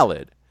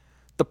valid.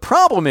 The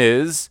problem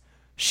is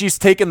she's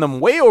taken them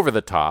way over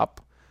the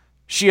top.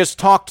 She has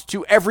talked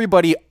to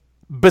everybody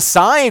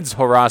besides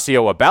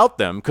Horacio about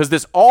them, because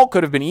this all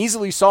could have been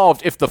easily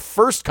solved if the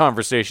first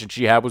conversation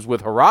she had was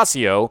with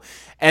Horacio,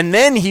 and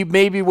then he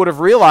maybe would have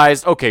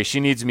realized, okay, she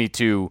needs me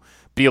to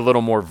be a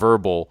little more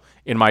verbal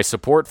in my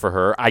support for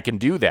her. I can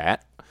do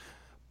that.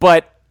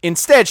 But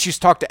instead, she's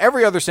talked to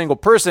every other single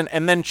person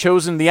and then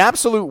chosen the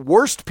absolute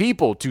worst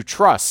people to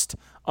trust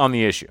on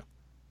the issue.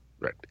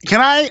 Right.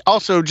 Can I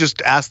also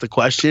just ask the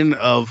question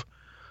of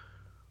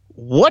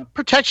what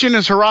protection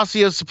is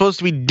Horacio supposed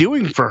to be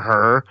doing for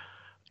her?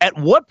 At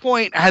what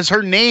point has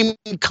her name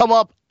come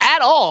up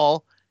at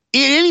all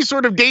in any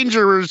sort of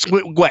dangerous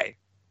way?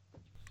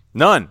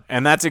 None.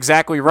 And that's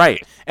exactly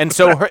right. And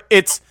so what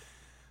has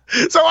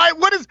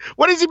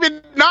he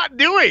been not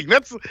doing?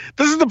 This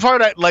is the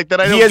part I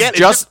don't get.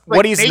 Just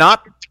what he's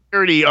not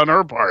security on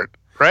her part,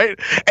 right?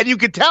 And you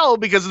could tell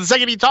because the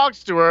second he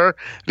talks to her,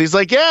 he's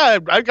like, "Yeah,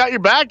 I got your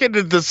back, and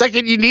the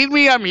second you need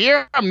me, I'm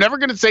here. I'm never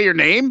going to say your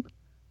name."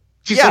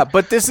 She's like,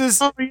 but this is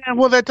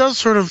well, that does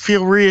sort of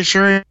feel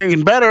reassuring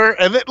and better.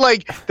 And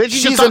then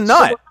she's a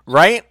nut,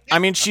 right? I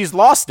mean, she's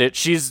lost it.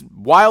 She's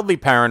wildly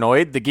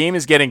paranoid. The game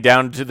is getting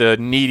down to the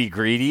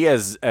nitty-gritty,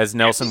 as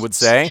Nelson would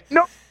say.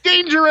 No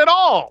danger at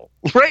all,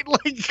 right?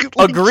 Like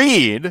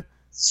agreed.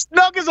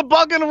 Snug as a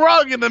bug in a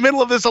rug in the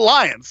middle of this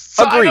alliance.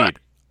 So agreed.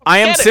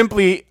 I'm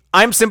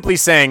simply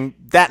saying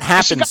that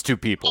happens to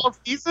people.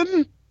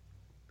 Season?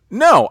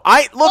 No,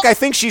 I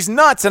think she's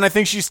nuts, and I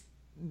think she's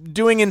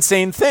doing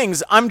insane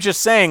things. I'm just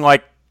saying,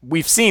 like,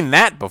 we've seen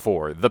that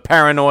before. The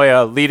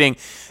paranoia leading.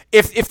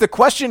 If the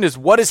question is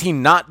what is he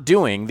not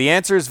doing, the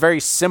answer is very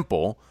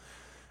simple,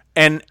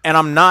 and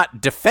I'm not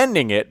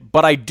defending it,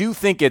 but I do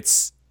think it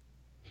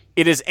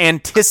is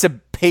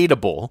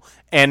anticipatable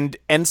and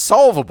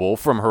solvable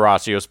from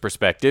Horacio's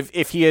perspective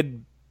if he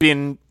had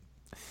been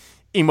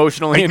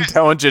emotionally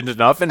intelligent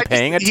enough and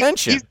paying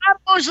attention. He's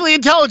not emotionally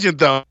intelligent,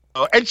 though.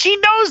 And she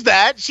knows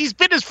that. She's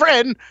been his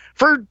friend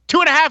for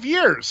 2.5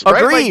 years.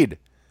 Right? Agreed.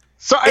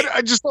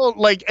 I just don't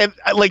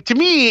to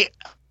me,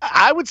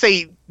 I would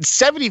say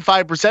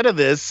 75% of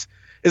this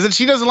is that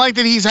she doesn't like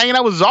that he's hanging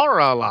out with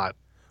Zara a lot.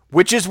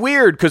 Which is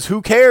weird, because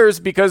who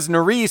cares? Because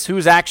Nerys,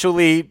 who's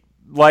actually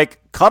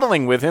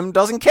cuddling with him,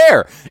 doesn't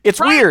care.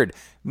 It's weird.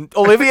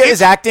 Olivia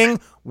is acting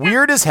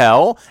weird as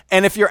hell.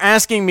 And if you're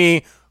asking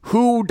me,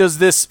 who does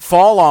this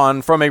fall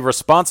on from a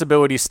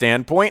responsibility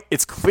standpoint?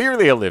 It's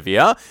clearly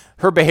Olivia.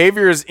 Her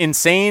behavior is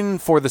insane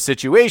for the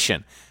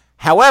situation.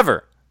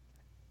 However,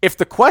 if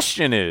the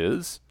question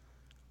is,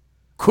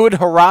 could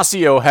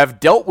Horacio have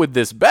dealt with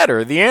this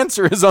better? The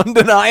answer is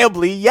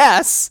undeniably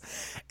yes.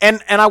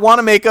 And I want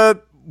to make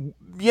an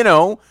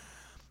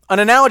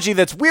analogy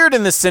that's weird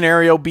in this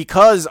scenario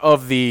because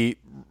of the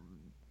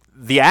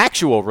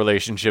actual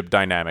relationship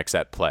dynamics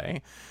at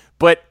play.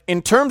 But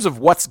in terms of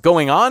what's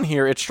going on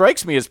here, it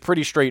strikes me as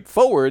pretty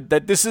straightforward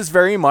that this is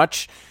very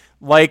much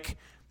like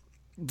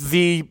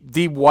the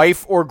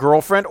wife or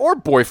girlfriend or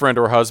boyfriend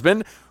or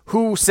husband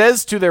who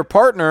says to their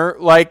partner,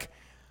 like,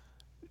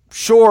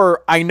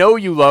 sure, I know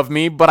you love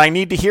me, but I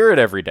need to hear it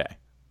every day.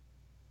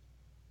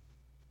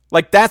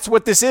 Like, that's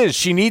what this is.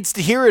 She needs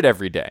to hear it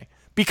every day.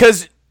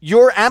 Because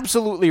you're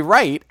absolutely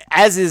right,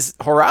 as is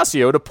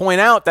Horacio, to point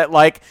out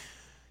that,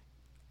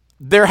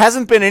 there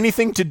hasn't been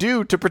anything to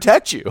do to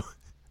protect you.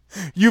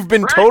 You've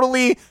been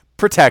totally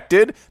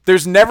protected.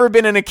 There's never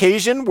been an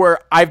occasion where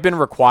I've been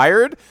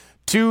required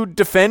to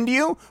defend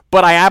you,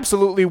 but I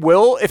absolutely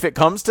will if it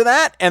comes to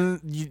that, and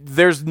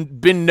there's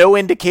been no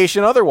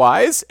indication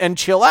otherwise, and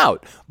chill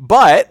out.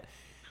 But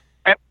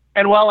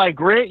and while I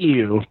grant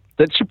you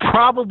that she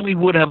probably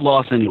would have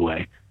lost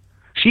anyway,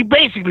 she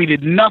basically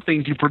did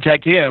nothing to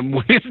protect him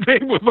when his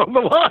name was on the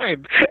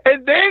line,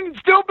 and then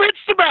still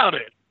bitched about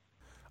it.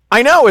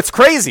 I know, it's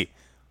crazy.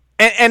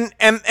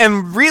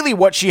 And really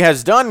what she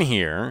has done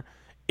here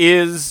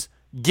is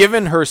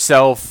given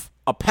herself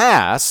a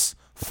pass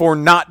for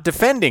not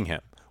defending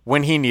him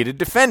when he needed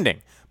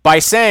defending by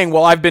saying,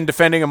 well, I've been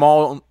defending him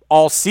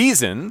all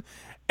season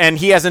and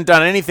he hasn't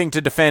done anything to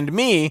defend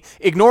me,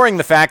 ignoring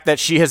the fact that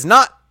she has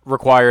not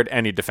required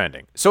any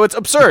defending. So it's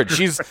absurd.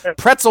 She's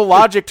pretzel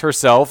logicked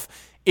herself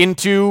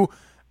into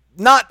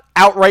not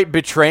outright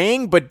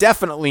betraying, but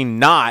definitely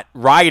not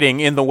riding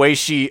in the way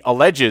she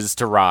alleges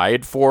to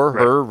ride for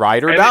her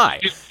ride or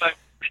die.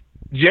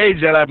 Jay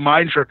Jedi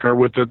mind trick her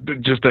with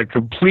just a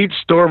complete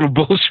storm of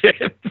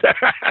bullshit.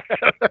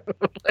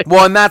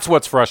 Well, and that's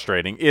what's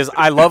frustrating is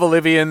I love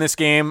Olivia in this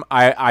game.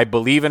 I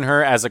believe in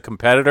her as a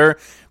competitor,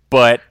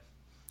 but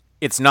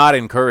it's not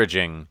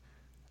encouraging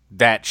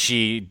that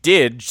she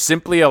did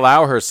simply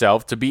allow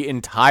herself to be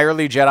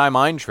entirely Jedi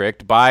mind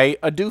tricked by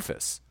a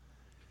doofus.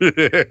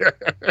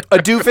 A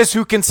doofus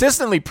who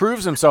consistently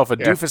proves himself a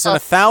doofus in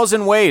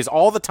 1,000 ways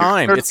all the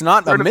time. It's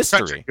not a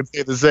mystery. I could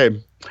say the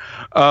same.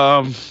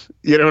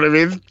 You know what I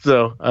mean?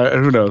 So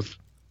who knows?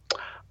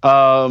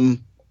 I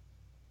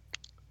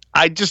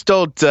just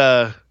don't.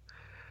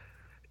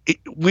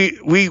 We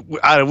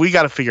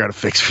got to figure out a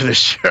fix for this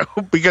show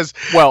because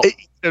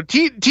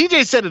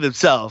TJ said it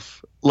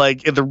himself.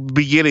 Like at the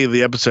beginning of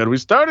the episode, we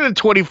started at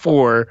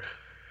 24,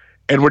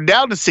 and we're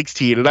down to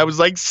 16, and I was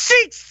like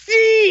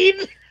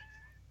 16.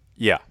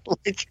 Yeah.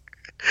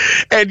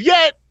 And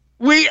yet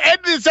we end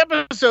this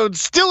episode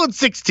still at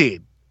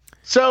 16.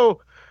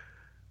 So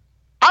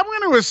I'm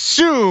going to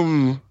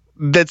assume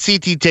that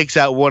CT takes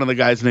out one of the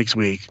guys next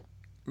week.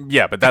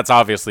 Yeah, but that's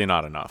obviously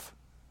not enough.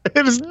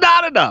 It is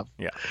not enough.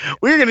 Yeah.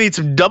 We're going to need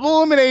some double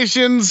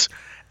eliminations,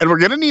 and we're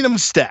going to need them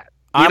stat.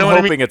 You I'm know what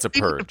hoping I mean? it's a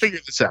We need to purge. figure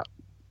this out.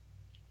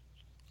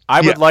 I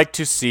would Yeah. like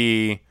to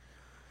see.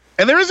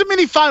 And there is a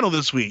mini final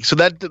this week, so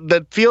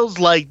that feels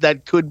like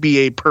that could be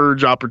a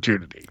purge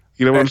opportunity.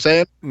 You know what I'm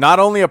saying? Not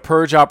only a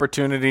purge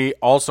opportunity,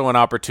 also an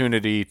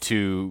opportunity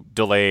to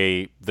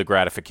delay the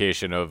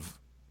gratification of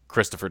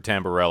Christopher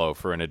Tamburello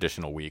for an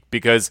additional week,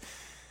 because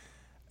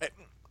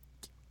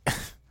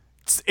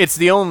it's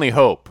the only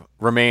hope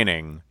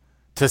remaining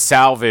to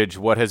salvage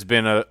what has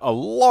been a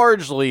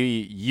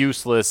largely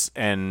useless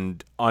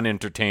and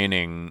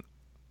unentertaining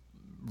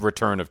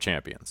return of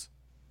champions.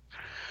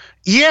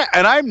 Yeah,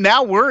 and I'm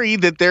now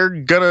worried that they're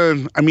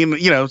gonna. I mean,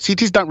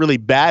 CT's not really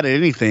bad at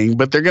anything,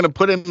 but they're gonna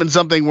put him in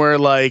something where,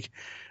 like,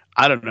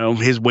 I don't know,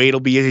 his weight will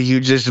be a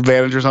huge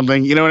disadvantage or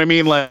something. You know what I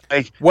mean?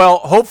 Like, well,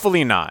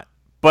 hopefully not.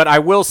 But I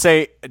will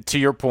say, to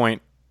your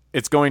point,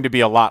 it's going to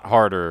be a lot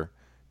harder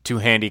to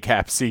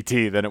handicap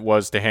CT than it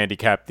was to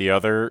handicap the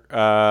other,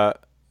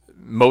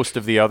 most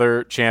of the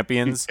other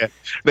champions. yeah,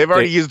 they've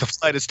already used the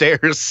flight of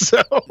stairs.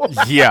 So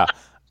Yeah,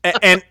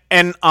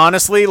 and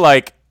honestly,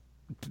 like,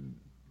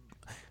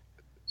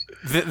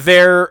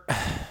 they're,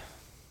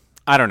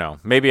 I don't know.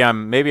 Maybe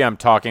I'm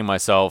talking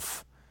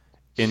myself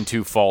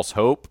into false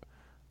hope,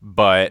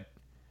 but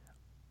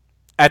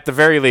at the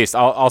very least,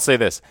 I'll say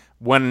this.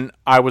 When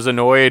I was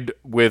annoyed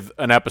with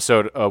an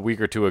episode a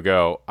week or two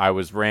ago, I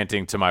was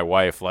ranting to my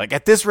wife, like,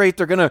 at this rate,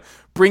 they're going to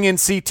bring in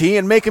CT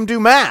and make him do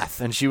math.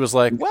 And she was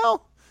like,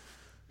 well,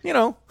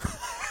 it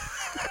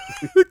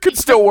could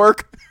still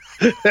work.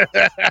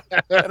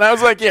 And I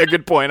was like, yeah,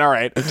 good point. All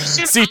right.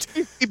 CT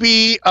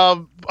be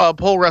a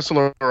pole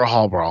wrestler or a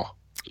hall brawl.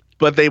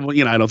 But they,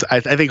 I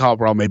think hall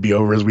brawl may be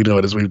over, as we know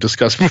it, as we've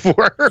discussed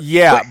before.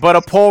 Yeah, but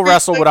a pole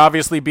wrestle would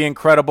obviously be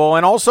incredible.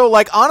 And also,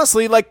 like,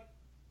 honestly, like,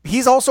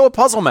 he's also a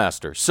puzzle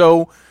master.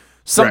 So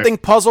something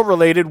puzzle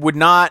related would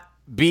not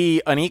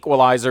be an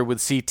equalizer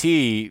with CT,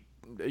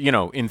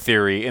 in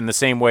theory, in the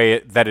same way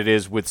that it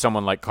is with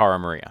someone like Cara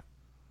Maria.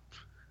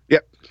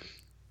 Yep.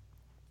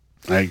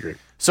 I agree.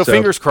 So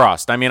fingers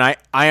crossed. I mean, I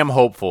am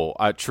hopeful,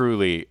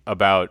 truly,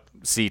 about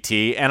CT.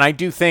 And I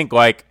do think,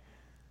 like,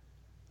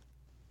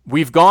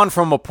 we've gone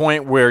from a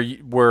point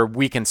where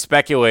we can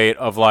speculate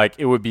of, like,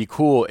 it would be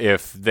cool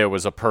if there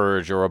was a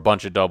purge or a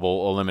bunch of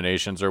double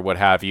eliminations or what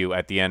have you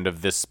at the end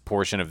of this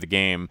portion of the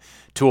game,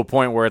 to a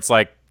point where it's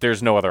like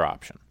there's no other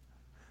option.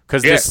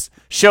 Because this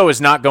show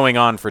is not going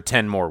on for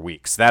 10 more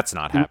weeks. That's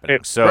not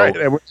happening. So right,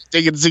 and we're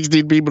taking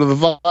 16 people to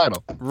the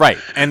final. Right,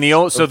 and the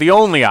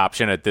only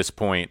option at this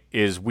point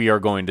is we are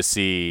going to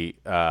see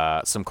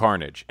some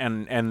carnage,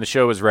 and the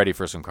show is ready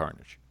for some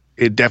carnage.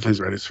 It definitely is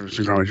ready for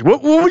some carnage.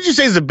 What would you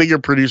say is the bigger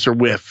producer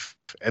whiff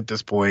at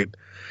this point?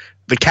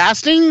 The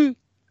casting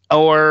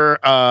or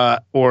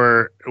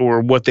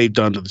what they've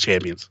done to the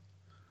champions?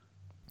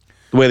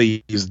 The way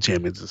they use the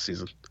champions this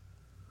season.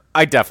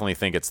 I definitely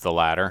think it's the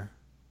latter.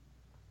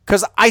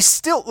 Because I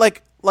still,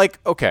 like,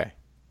 okay.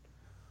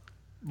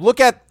 Look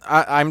at,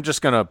 I'm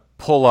just going to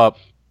pull up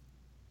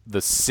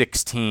the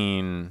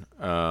 16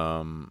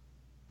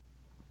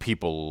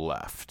 people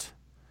left.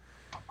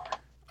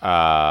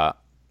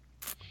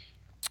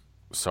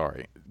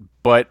 Sorry.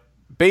 But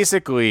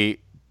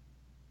basically,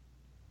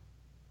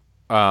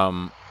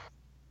 I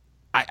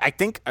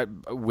think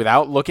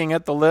without looking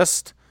at the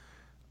list,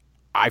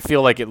 I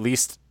feel like at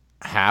least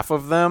half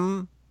of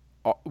them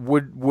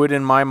would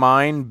in my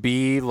mind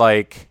be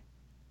like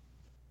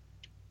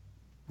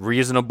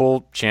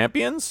reasonable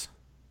champions,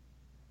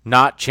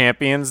 not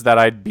champions that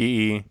I'd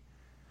be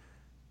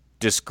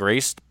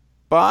disgraced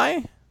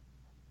by,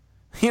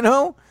 and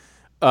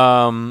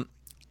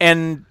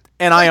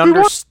I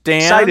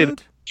understand.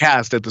 Excited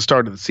cast at the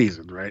start of the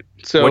season, right?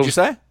 So What'd you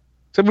say?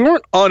 So we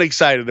weren't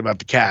unexcited about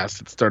the cast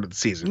at the start of the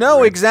season. No,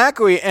 right?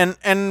 exactly, and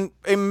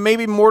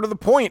maybe more to the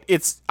point,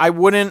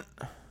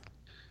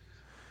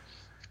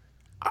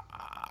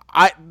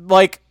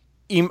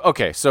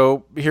 okay,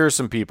 so here's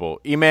some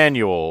people.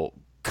 Emmanuel,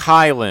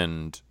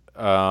 Kyland,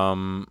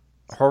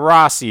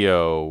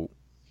 Horacio,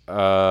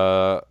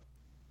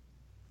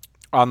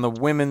 on the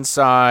women's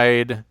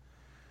side,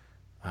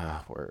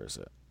 where is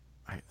it?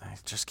 I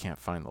just can't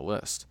find the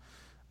list.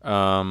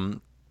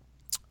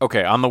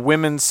 Okay, on the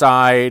women's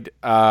side,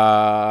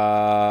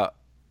 Mariah,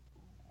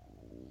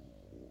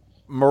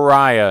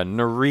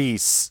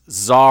 Nerys,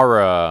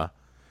 Zara,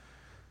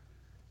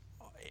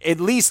 at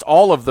least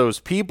all of those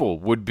people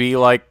would be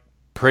like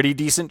pretty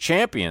decent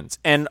champions.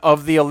 And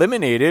of the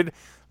eliminated,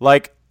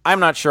 like,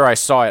 I'm not sure I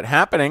saw it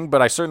happening, but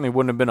I certainly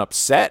wouldn't have been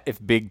upset if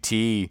Big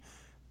T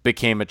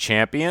became a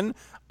champion.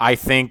 I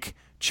think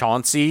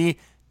Chauncey,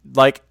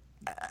 like,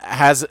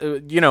 has,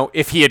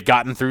 if he had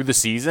gotten through the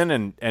season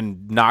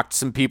and knocked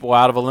some people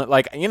out of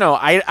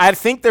I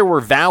think there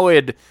were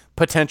valid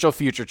potential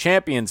future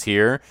champions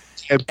here.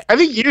 I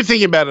think you're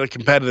thinking about it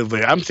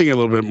competitively. I'm thinking a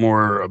little bit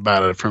more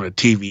about it from a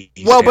TV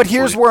Well, but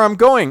here's where I'm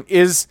going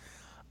is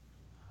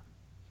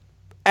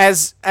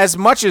as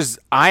much as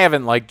I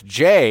haven't liked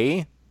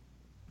Jay,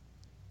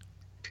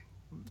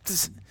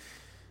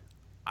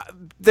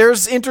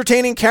 there's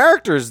entertaining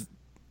characters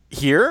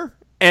here,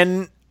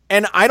 and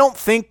I don't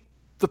think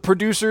the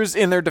producers,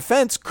 in their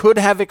defense, could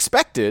have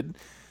expected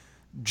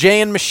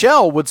Jay and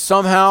Michelle would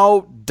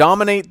somehow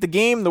dominate the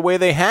game the way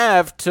they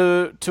have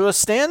to a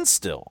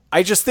standstill.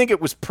 I just think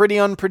it was pretty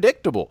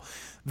unpredictable.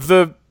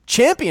 The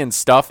champion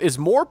stuff is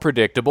more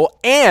predictable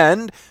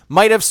and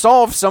might have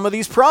solved some of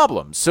these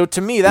problems. So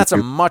to me, that's a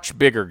much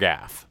bigger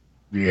gaffe.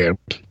 Yeah.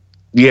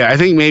 Yeah, I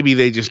think maybe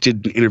they just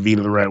didn't intervene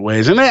in the right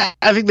ways. And I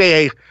think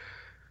it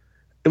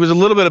was a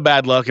little bit of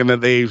bad luck in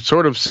that they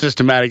sort of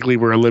systematically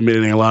were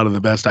eliminating a lot of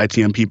the best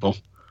ITM people.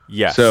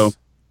 Yes. So,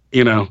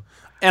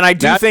 and I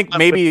do think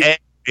maybe Ed,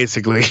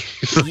 basically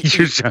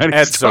you're shining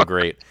Ed's star. so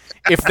great.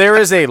 If there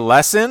is a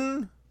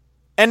lesson,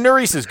 and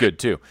Nerys is good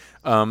too.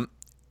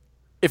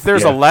 If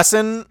there's a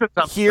lesson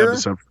here,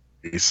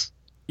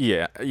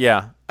 yeah.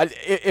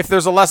 If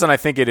there's a lesson, I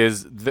think it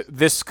is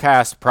this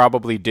cast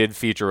probably did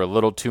feature a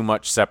little too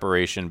much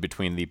separation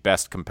between the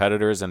best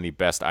competitors and the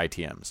best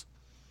ITMs.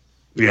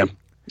 Yeah,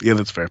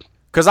 that's fair.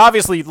 Because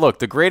obviously, look,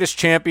 the greatest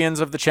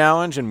champions of the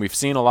challenge, and we've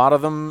seen a lot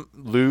of them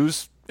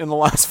lose in the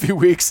last few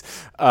weeks,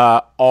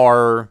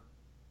 are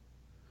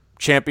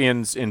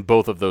champions in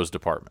both of those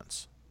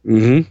departments.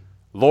 Mm-hmm.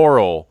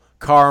 Laurel,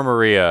 Cara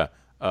Maria,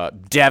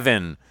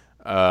 Devin,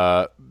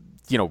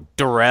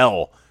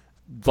 Darrell,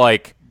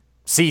 like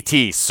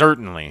CT,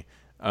 certainly.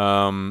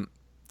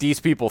 These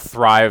people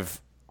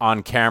thrive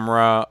on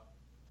camera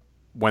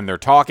when they're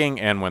talking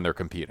and when they're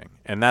competing,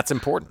 and that's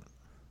important.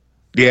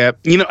 Yeah,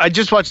 I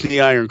just watched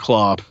the Iron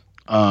Claw,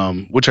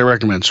 which I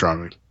recommend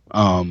strongly.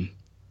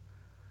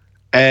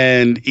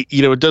 And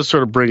it does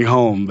sort of bring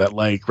home that,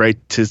 like, right,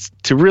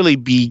 to really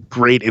be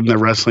great in the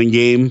wrestling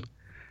game,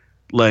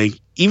 like,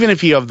 even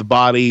if you have the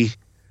body,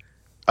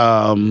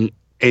 and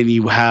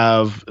you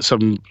have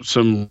some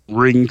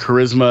ring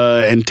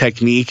charisma and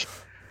technique,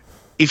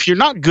 if you're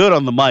not good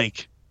on the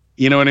mic,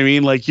 you know what I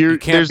mean? Like, you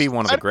can't be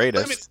one of the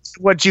greatest.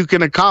 What you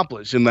can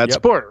accomplish in that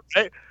sport,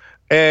 right?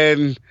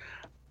 And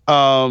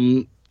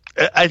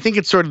I think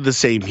it's sort of the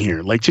same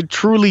here. Like, to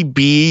truly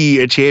be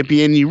a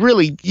champion, you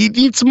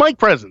need some mic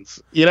presence,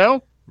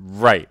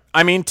 Right.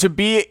 I mean,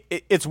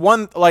 it's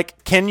one,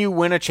 like, can you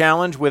win a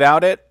challenge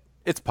without it?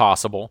 It's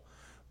possible,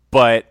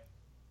 but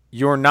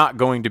you're not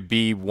going to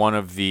be one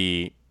of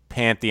the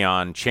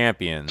Pantheon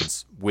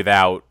champions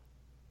without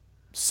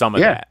some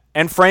of that.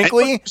 And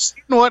frankly,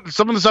 what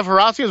some of the stuff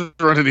Horacio is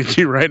running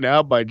into right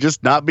now by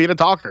just not being a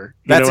talker.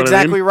 That's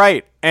exactly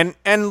right. And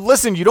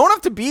listen, you don't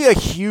have to be a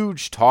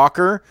huge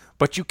talker,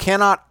 but you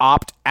cannot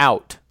opt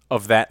out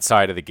of that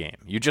side of the game.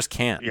 You just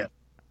can't.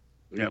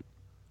 Yeah.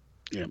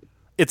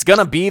 It's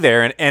gonna be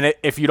there, and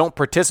if you don't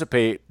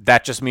participate,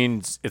 that just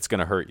means it's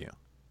gonna hurt you.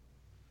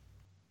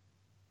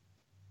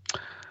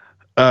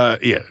 Yeah,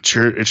 it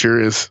sure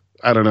is.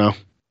 I don't know,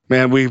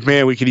 man. We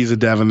could use a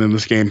Devin in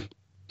this game.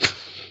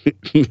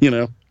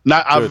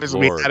 Not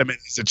obviously adamant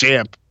he's a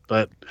champ,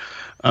 but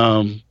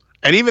and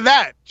even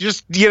that,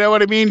 just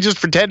what I mean, just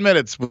for 10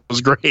 minutes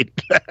was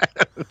great.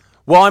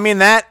 Well, I mean,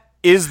 that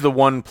is the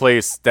one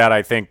place that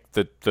I think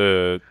that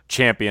the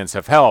champions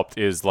have helped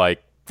is,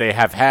 like, they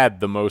have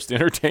had the most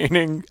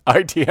entertaining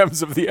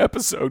ITMs of the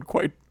episode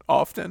quite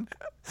often.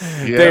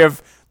 Yeah.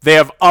 They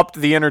have upped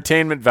the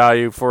entertainment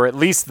value for at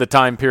least the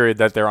time period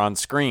that they're on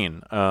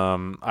screen.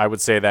 I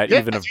would say that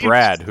even of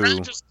Brad,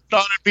 who just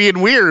thought it being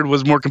weird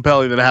was more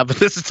compelling than half of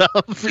this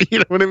stuff. You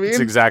know what I mean? It's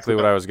exactly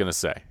what I was going to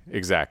say.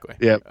 Exactly.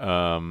 Yeah.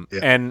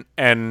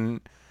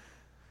 And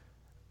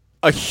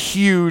a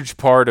huge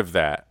part of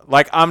that,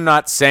 like, I'm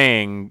not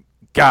saying,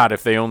 God,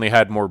 if they only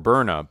had more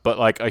Berna, but,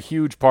 like, a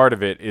huge part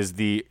of it is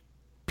the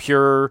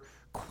pure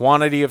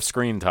quantity of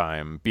screen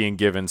time being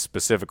given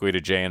specifically to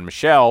Jay and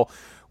Michelle,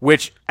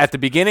 which at the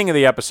beginning of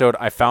the episode,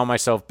 I found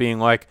myself being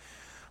like,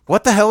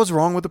 what the hell is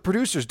wrong with the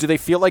producers? Do they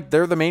feel like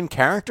they're the main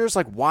characters?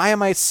 Like, why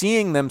am I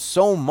seeing them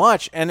so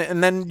much? And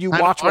then you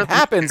watch what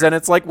happens, and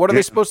it's like, what are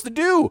they supposed to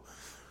do?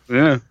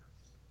 Yeah.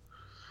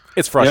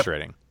 It's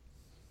frustrating.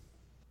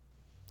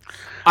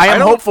 I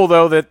am hopeful,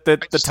 though, that the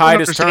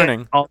tide is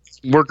turning. All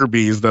these worker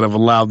bees that have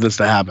allowed this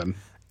to happen.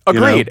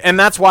 Agreed. And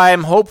that's why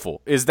I'm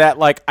hopeful, is that,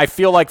 like, I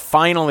feel like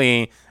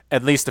finally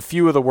at least a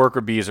few of the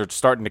worker bees are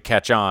starting to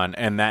catch on,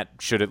 and that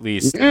should at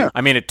least I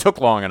mean, it took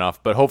long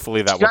enough, but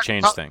hopefully that will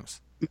change things.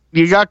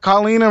 You got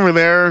Colleen over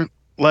there,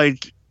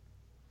 like,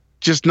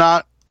 just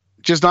not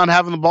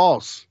having the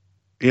balls,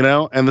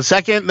 and the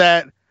second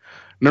that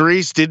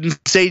Nerys didn't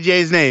say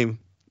Jay's name,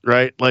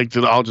 right, like,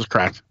 it all just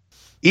cracked.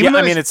 Even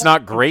I mean, it's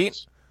not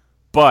great,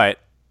 but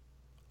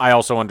I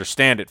also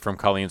understand it from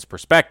Colleen's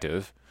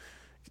perspective.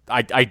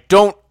 I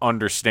don't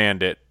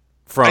understand it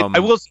from. I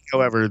will say,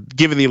 however,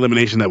 given the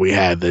elimination that we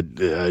had,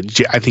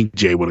 that I think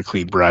Jay would have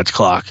cleaned Brad's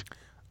clock.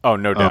 Oh,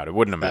 no doubt. It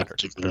wouldn't have That mattered.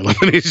 particular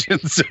elimination.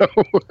 So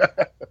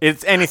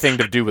It's anything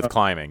to do with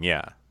climbing,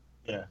 yeah.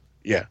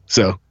 yeah.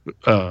 So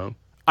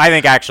I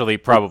think actually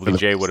probably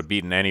Jay would have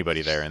beaten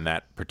anybody there in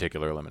that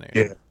particular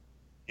elimination.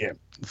 yeah.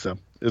 So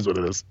it is what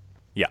it is.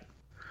 Yeah.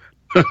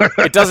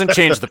 It doesn't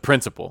change the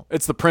principle.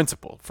 It's the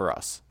principle for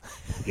us.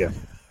 Yeah.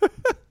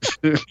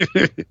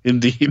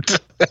 Indeed.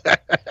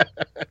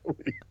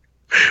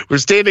 We're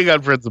standing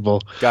on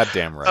principle.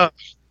 Goddamn right.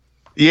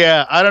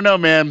 Yeah, I don't know,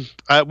 man.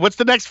 What's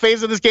the next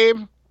phase of this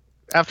game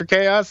after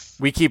chaos?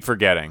 We keep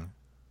forgetting.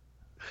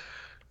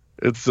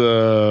 It's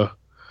I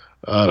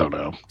don't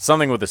know.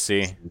 Something with a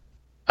C.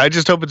 I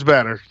just hope it's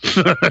better.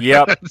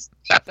 Yep.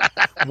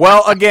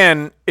 Well,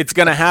 again, it's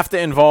going to have to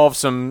involve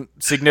some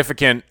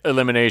significant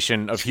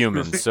elimination of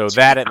humans. So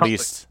that at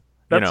least,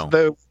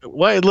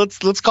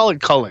 Let's call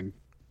it culling.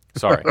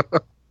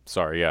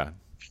 Sorry, yeah.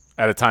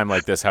 At a time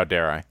like this, how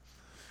dare I?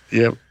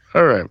 Yep.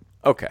 All right.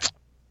 Okay.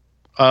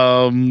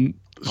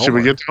 Should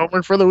we get to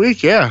homework for the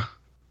week? Yeah.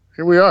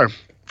 Here we are.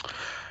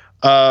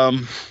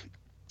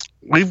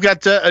 We've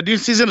got a new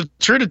season of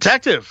True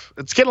Detective.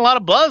 It's getting a lot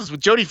of buzz with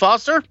Jodie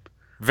Foster.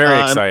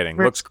 Very exciting.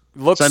 Looks.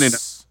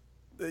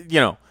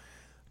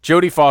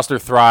 Jodie Foster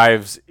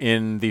thrives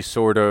in the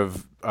sort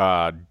of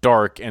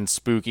dark and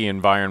spooky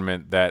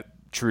environment that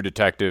True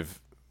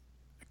Detective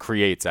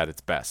creates at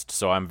its best.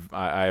 So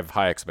I have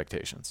high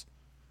expectations.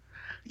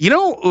 You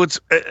know what's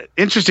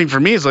interesting for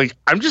me is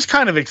I'm just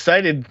kind of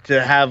excited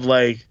to have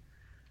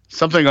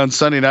something on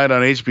Sunday night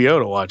on HBO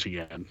to watch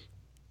again.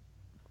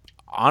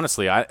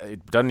 Honestly,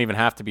 it doesn't even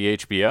have to be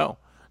HBO.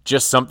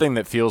 Just something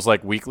that feels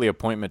like weekly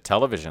appointment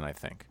television, I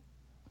think.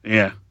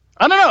 Yeah.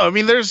 I don't know. I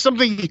mean, there's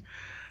something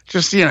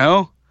just,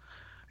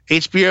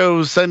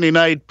 HBO Sunday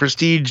night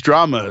prestige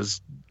dramas.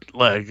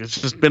 It's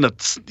just been a,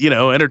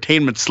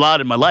 entertainment slot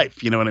in my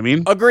life. You know what I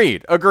mean?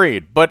 Agreed.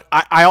 But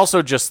I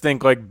also just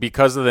think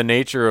because of the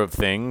nature of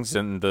things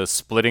and the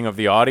splitting of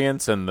the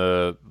audience and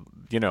the,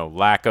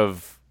 lack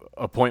of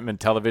appointment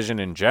television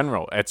in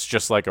general, it's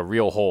just like a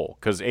real hole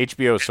because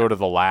HBO is sort of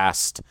the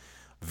last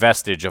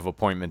vestige of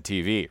appointment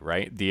TV,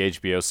 right? The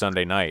HBO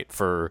Sunday night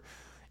for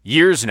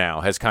years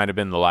now has kind of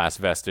been the last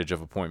vestige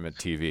of appointment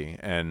TV,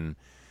 and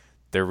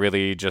there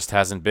really just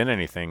hasn't been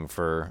anything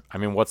for. I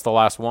mean, what's the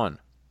last one?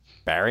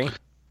 Barry?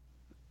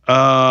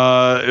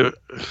 Was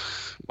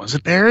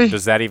it Barry?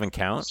 Does that even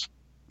count?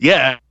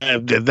 Yeah,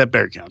 that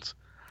Barry counts.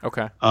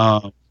 Okay.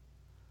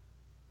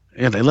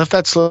 Yeah, they left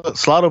that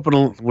slot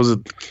open. Was it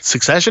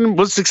Succession?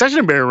 Was Succession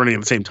and Barry running at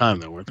the same time,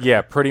 though? Weren't they?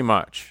 Yeah, pretty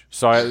much.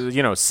 So,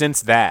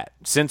 since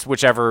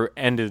whichever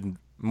ended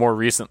more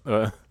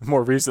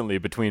recently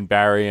between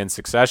Barry and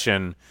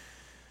Succession,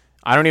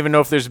 I don't even know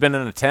if there's been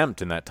an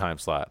attempt in that time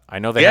slot. I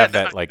know they have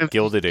that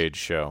Gilded Age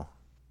show.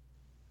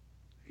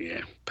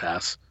 Yeah,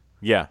 pass.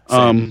 Yeah.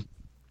 Same.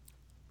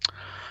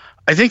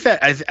 I think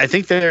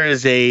there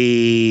is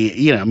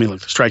the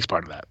strike's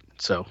part of that.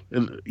 So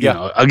I'll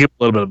give it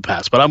a little bit of a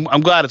pass, but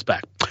I'm glad it's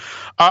back.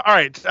 All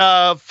right,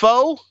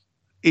 Foe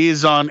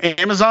is on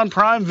Amazon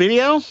Prime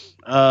Video.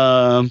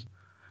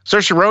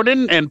 Saoirse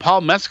Ronan and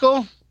Paul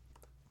Mescal,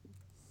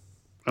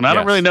 and I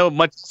don't really know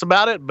much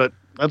about it, but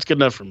that's good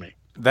enough for me.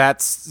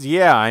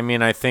 I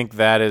mean, I think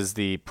that is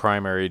the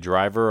primary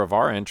driver of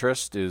our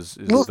interest. Is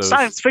those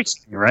science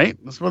fiction, right?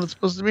 That's what it's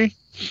supposed to be.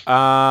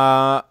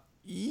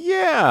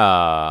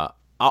 Yeah.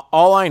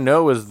 All I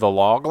know is the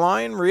log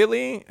line,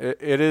 really.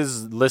 It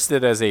is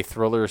listed as a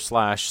thriller /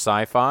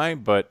 sci-fi,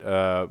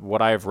 but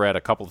what I've read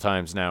a couple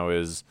times now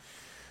is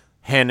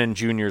Hen and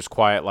Junior's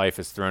quiet life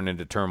is thrown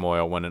into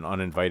turmoil when an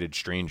uninvited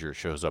stranger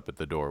shows up at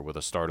the door with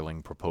a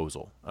startling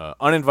proposal.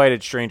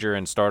 Uninvited stranger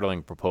and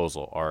startling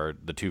proposal are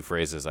the two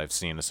phrases I've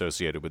seen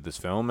associated with this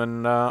film,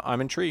 and I'm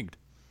intrigued.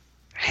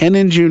 Hen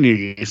and Junior,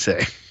 you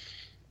say?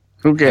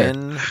 Okay.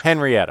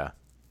 Henrietta.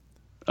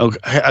 Okay,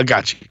 I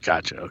got you.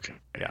 Okay.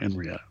 Yeah.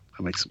 Henrietta.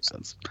 That makes some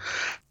sense.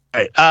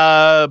 All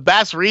right.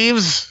 Bass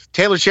Reeves,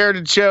 Taylor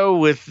Sheridan show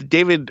with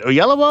David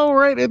Oyelowo,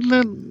 right, in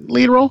the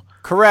lead role?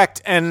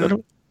 Correct.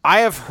 And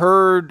I have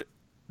heard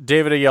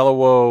David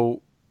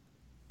Oyelowo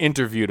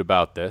interviewed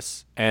about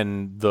this,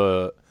 and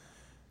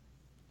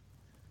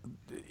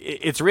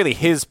it's really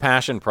his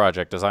passion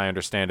project, as I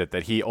understand it,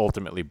 that he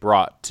ultimately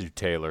brought to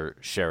Taylor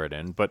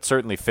Sheridan, but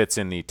certainly fits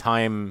in the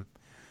time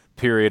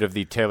period of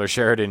the Taylor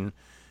Sheridan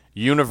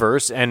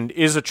universe and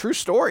is a true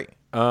story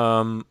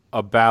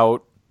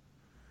about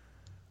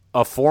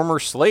a former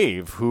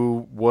slave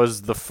who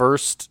was the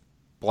first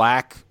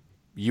black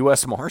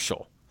U.S.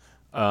 Marshal,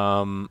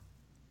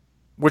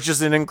 which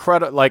is an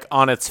incredible,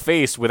 on its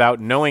face, without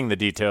knowing the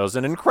details,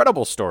 an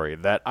incredible story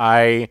that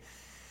I,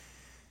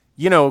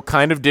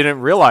 kind of didn't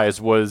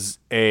realize was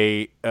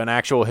an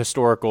actual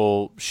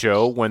historical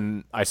show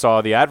when I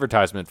saw the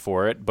advertisement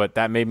for it, but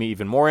that made me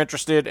even more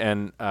interested,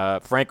 and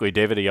frankly,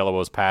 David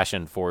Oyelowo's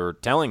passion for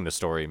telling the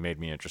story made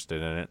me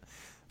interested in it.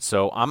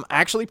 So I'm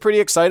actually pretty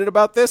excited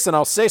about this, and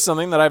I'll say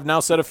something that I've now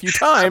said a few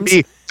times.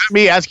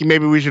 Me asking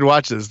maybe we should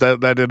watch this, that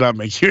did not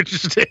make you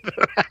interested.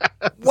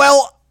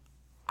 Well,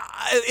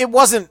 it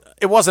wasn't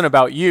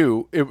about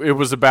you. It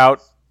was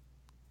about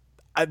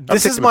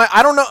this is my.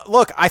 I don't know.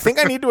 Look, I think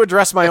I need to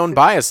address my own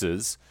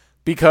biases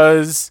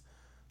because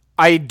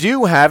I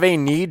do have a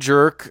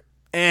knee-jerk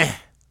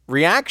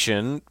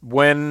reaction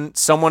when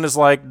someone is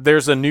like,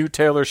 "There's a new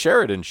Taylor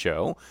Sheridan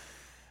show."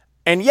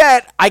 And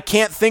yet, I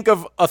can't think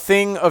of a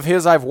thing of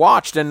his I've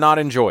watched and not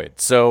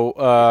enjoyed.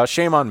 So,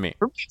 shame on me.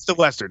 It's the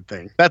Western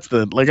thing. That's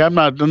the I'm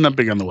not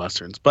big on the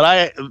Westerns,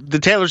 but the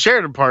Taylor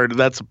Sheridan part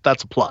that's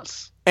a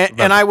plus.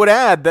 And I would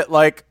add that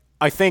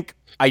I think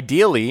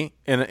ideally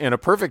in a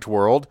perfect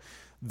world,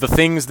 the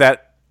things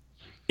that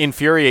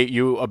infuriate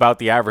you about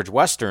the average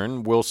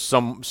Western will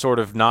some sort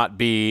of not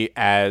be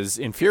as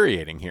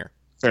infuriating here.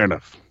 Fair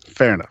enough.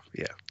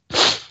 Yeah.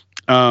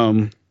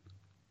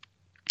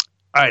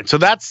 All right, so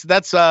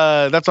that's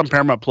on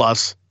Paramount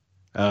Plus.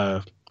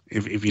 If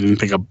you didn't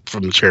pick up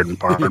from the Sheridan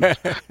part,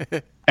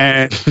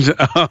 and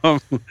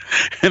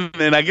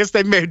then I guess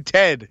they made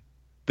Ted,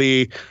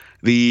 the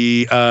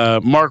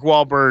Mark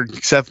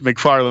Wahlberg, Seth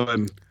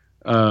MacFarlane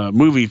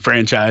movie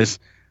franchise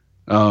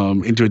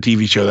into a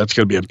TV show that's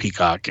going to be on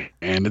Peacock,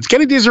 and it's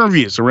getting decent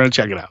reviews, so we're going to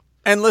check it out.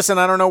 And listen,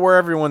 I don't know where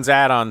everyone's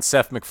at on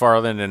Seth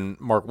MacFarlane and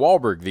Mark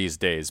Wahlberg these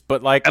days,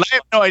 but and I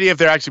have no idea if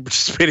they're actually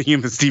participating in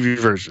this TV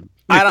version.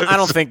 I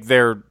don't think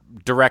they're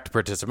direct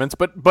participants,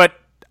 but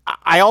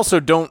I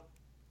also don't.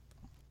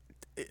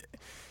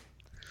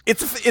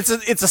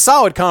 It's a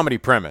solid comedy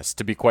premise,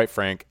 to be quite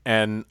frank,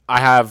 and I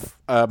have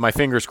my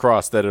fingers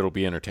crossed that it'll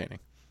be entertaining.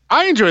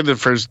 I enjoyed the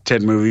first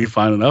Ted movie,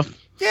 fine enough.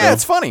 Yeah, so.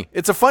 It's funny.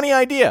 It's a funny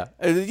idea.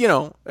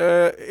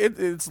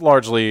 It's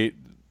largely.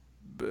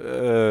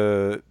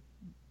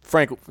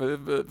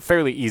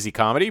 Fairly easy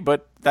comedy,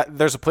 but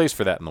there's a place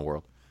for that in the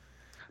world.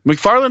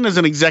 MacFarlane is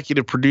an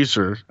executive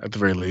producer at the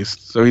very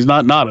least, so he's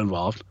not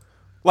involved.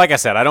 Like I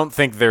said, I don't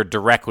think they're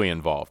directly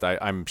involved.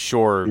 I'm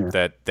sure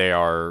that they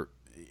are,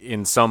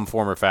 in some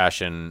form or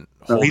fashion,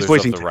 holders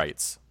of the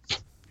rights.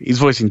 He's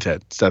voicing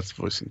Ted. Seth's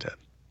voicing Ted.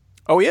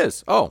 Oh, he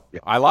is? Oh, yeah.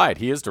 I lied.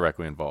 He is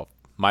directly involved.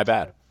 My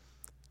bad.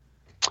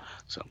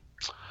 So,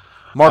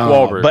 Mark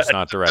Wahlberg is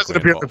not directly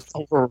involved.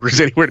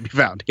 Wahlberg anywhere to be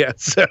found. Yeah,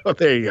 so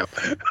there you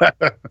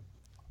go.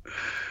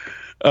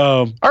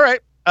 All right.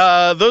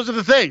 Those are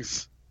the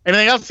things.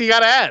 Anything else you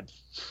got to add?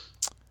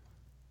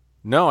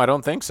 No, I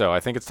don't think so. I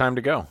think it's time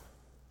to go.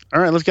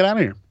 All right, let's get out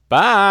of here.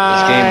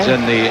 Bye. This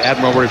game's in the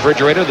Admiral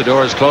refrigerator. The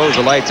door's closed.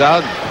 The light's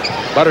out.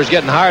 Butter's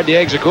getting hard. The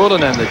eggs are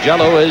cooling, and the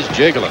Jell-O is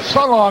jiggling.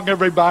 So long,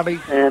 everybody.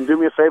 And do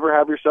me a favor.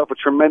 Have yourself a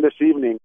tremendous evening.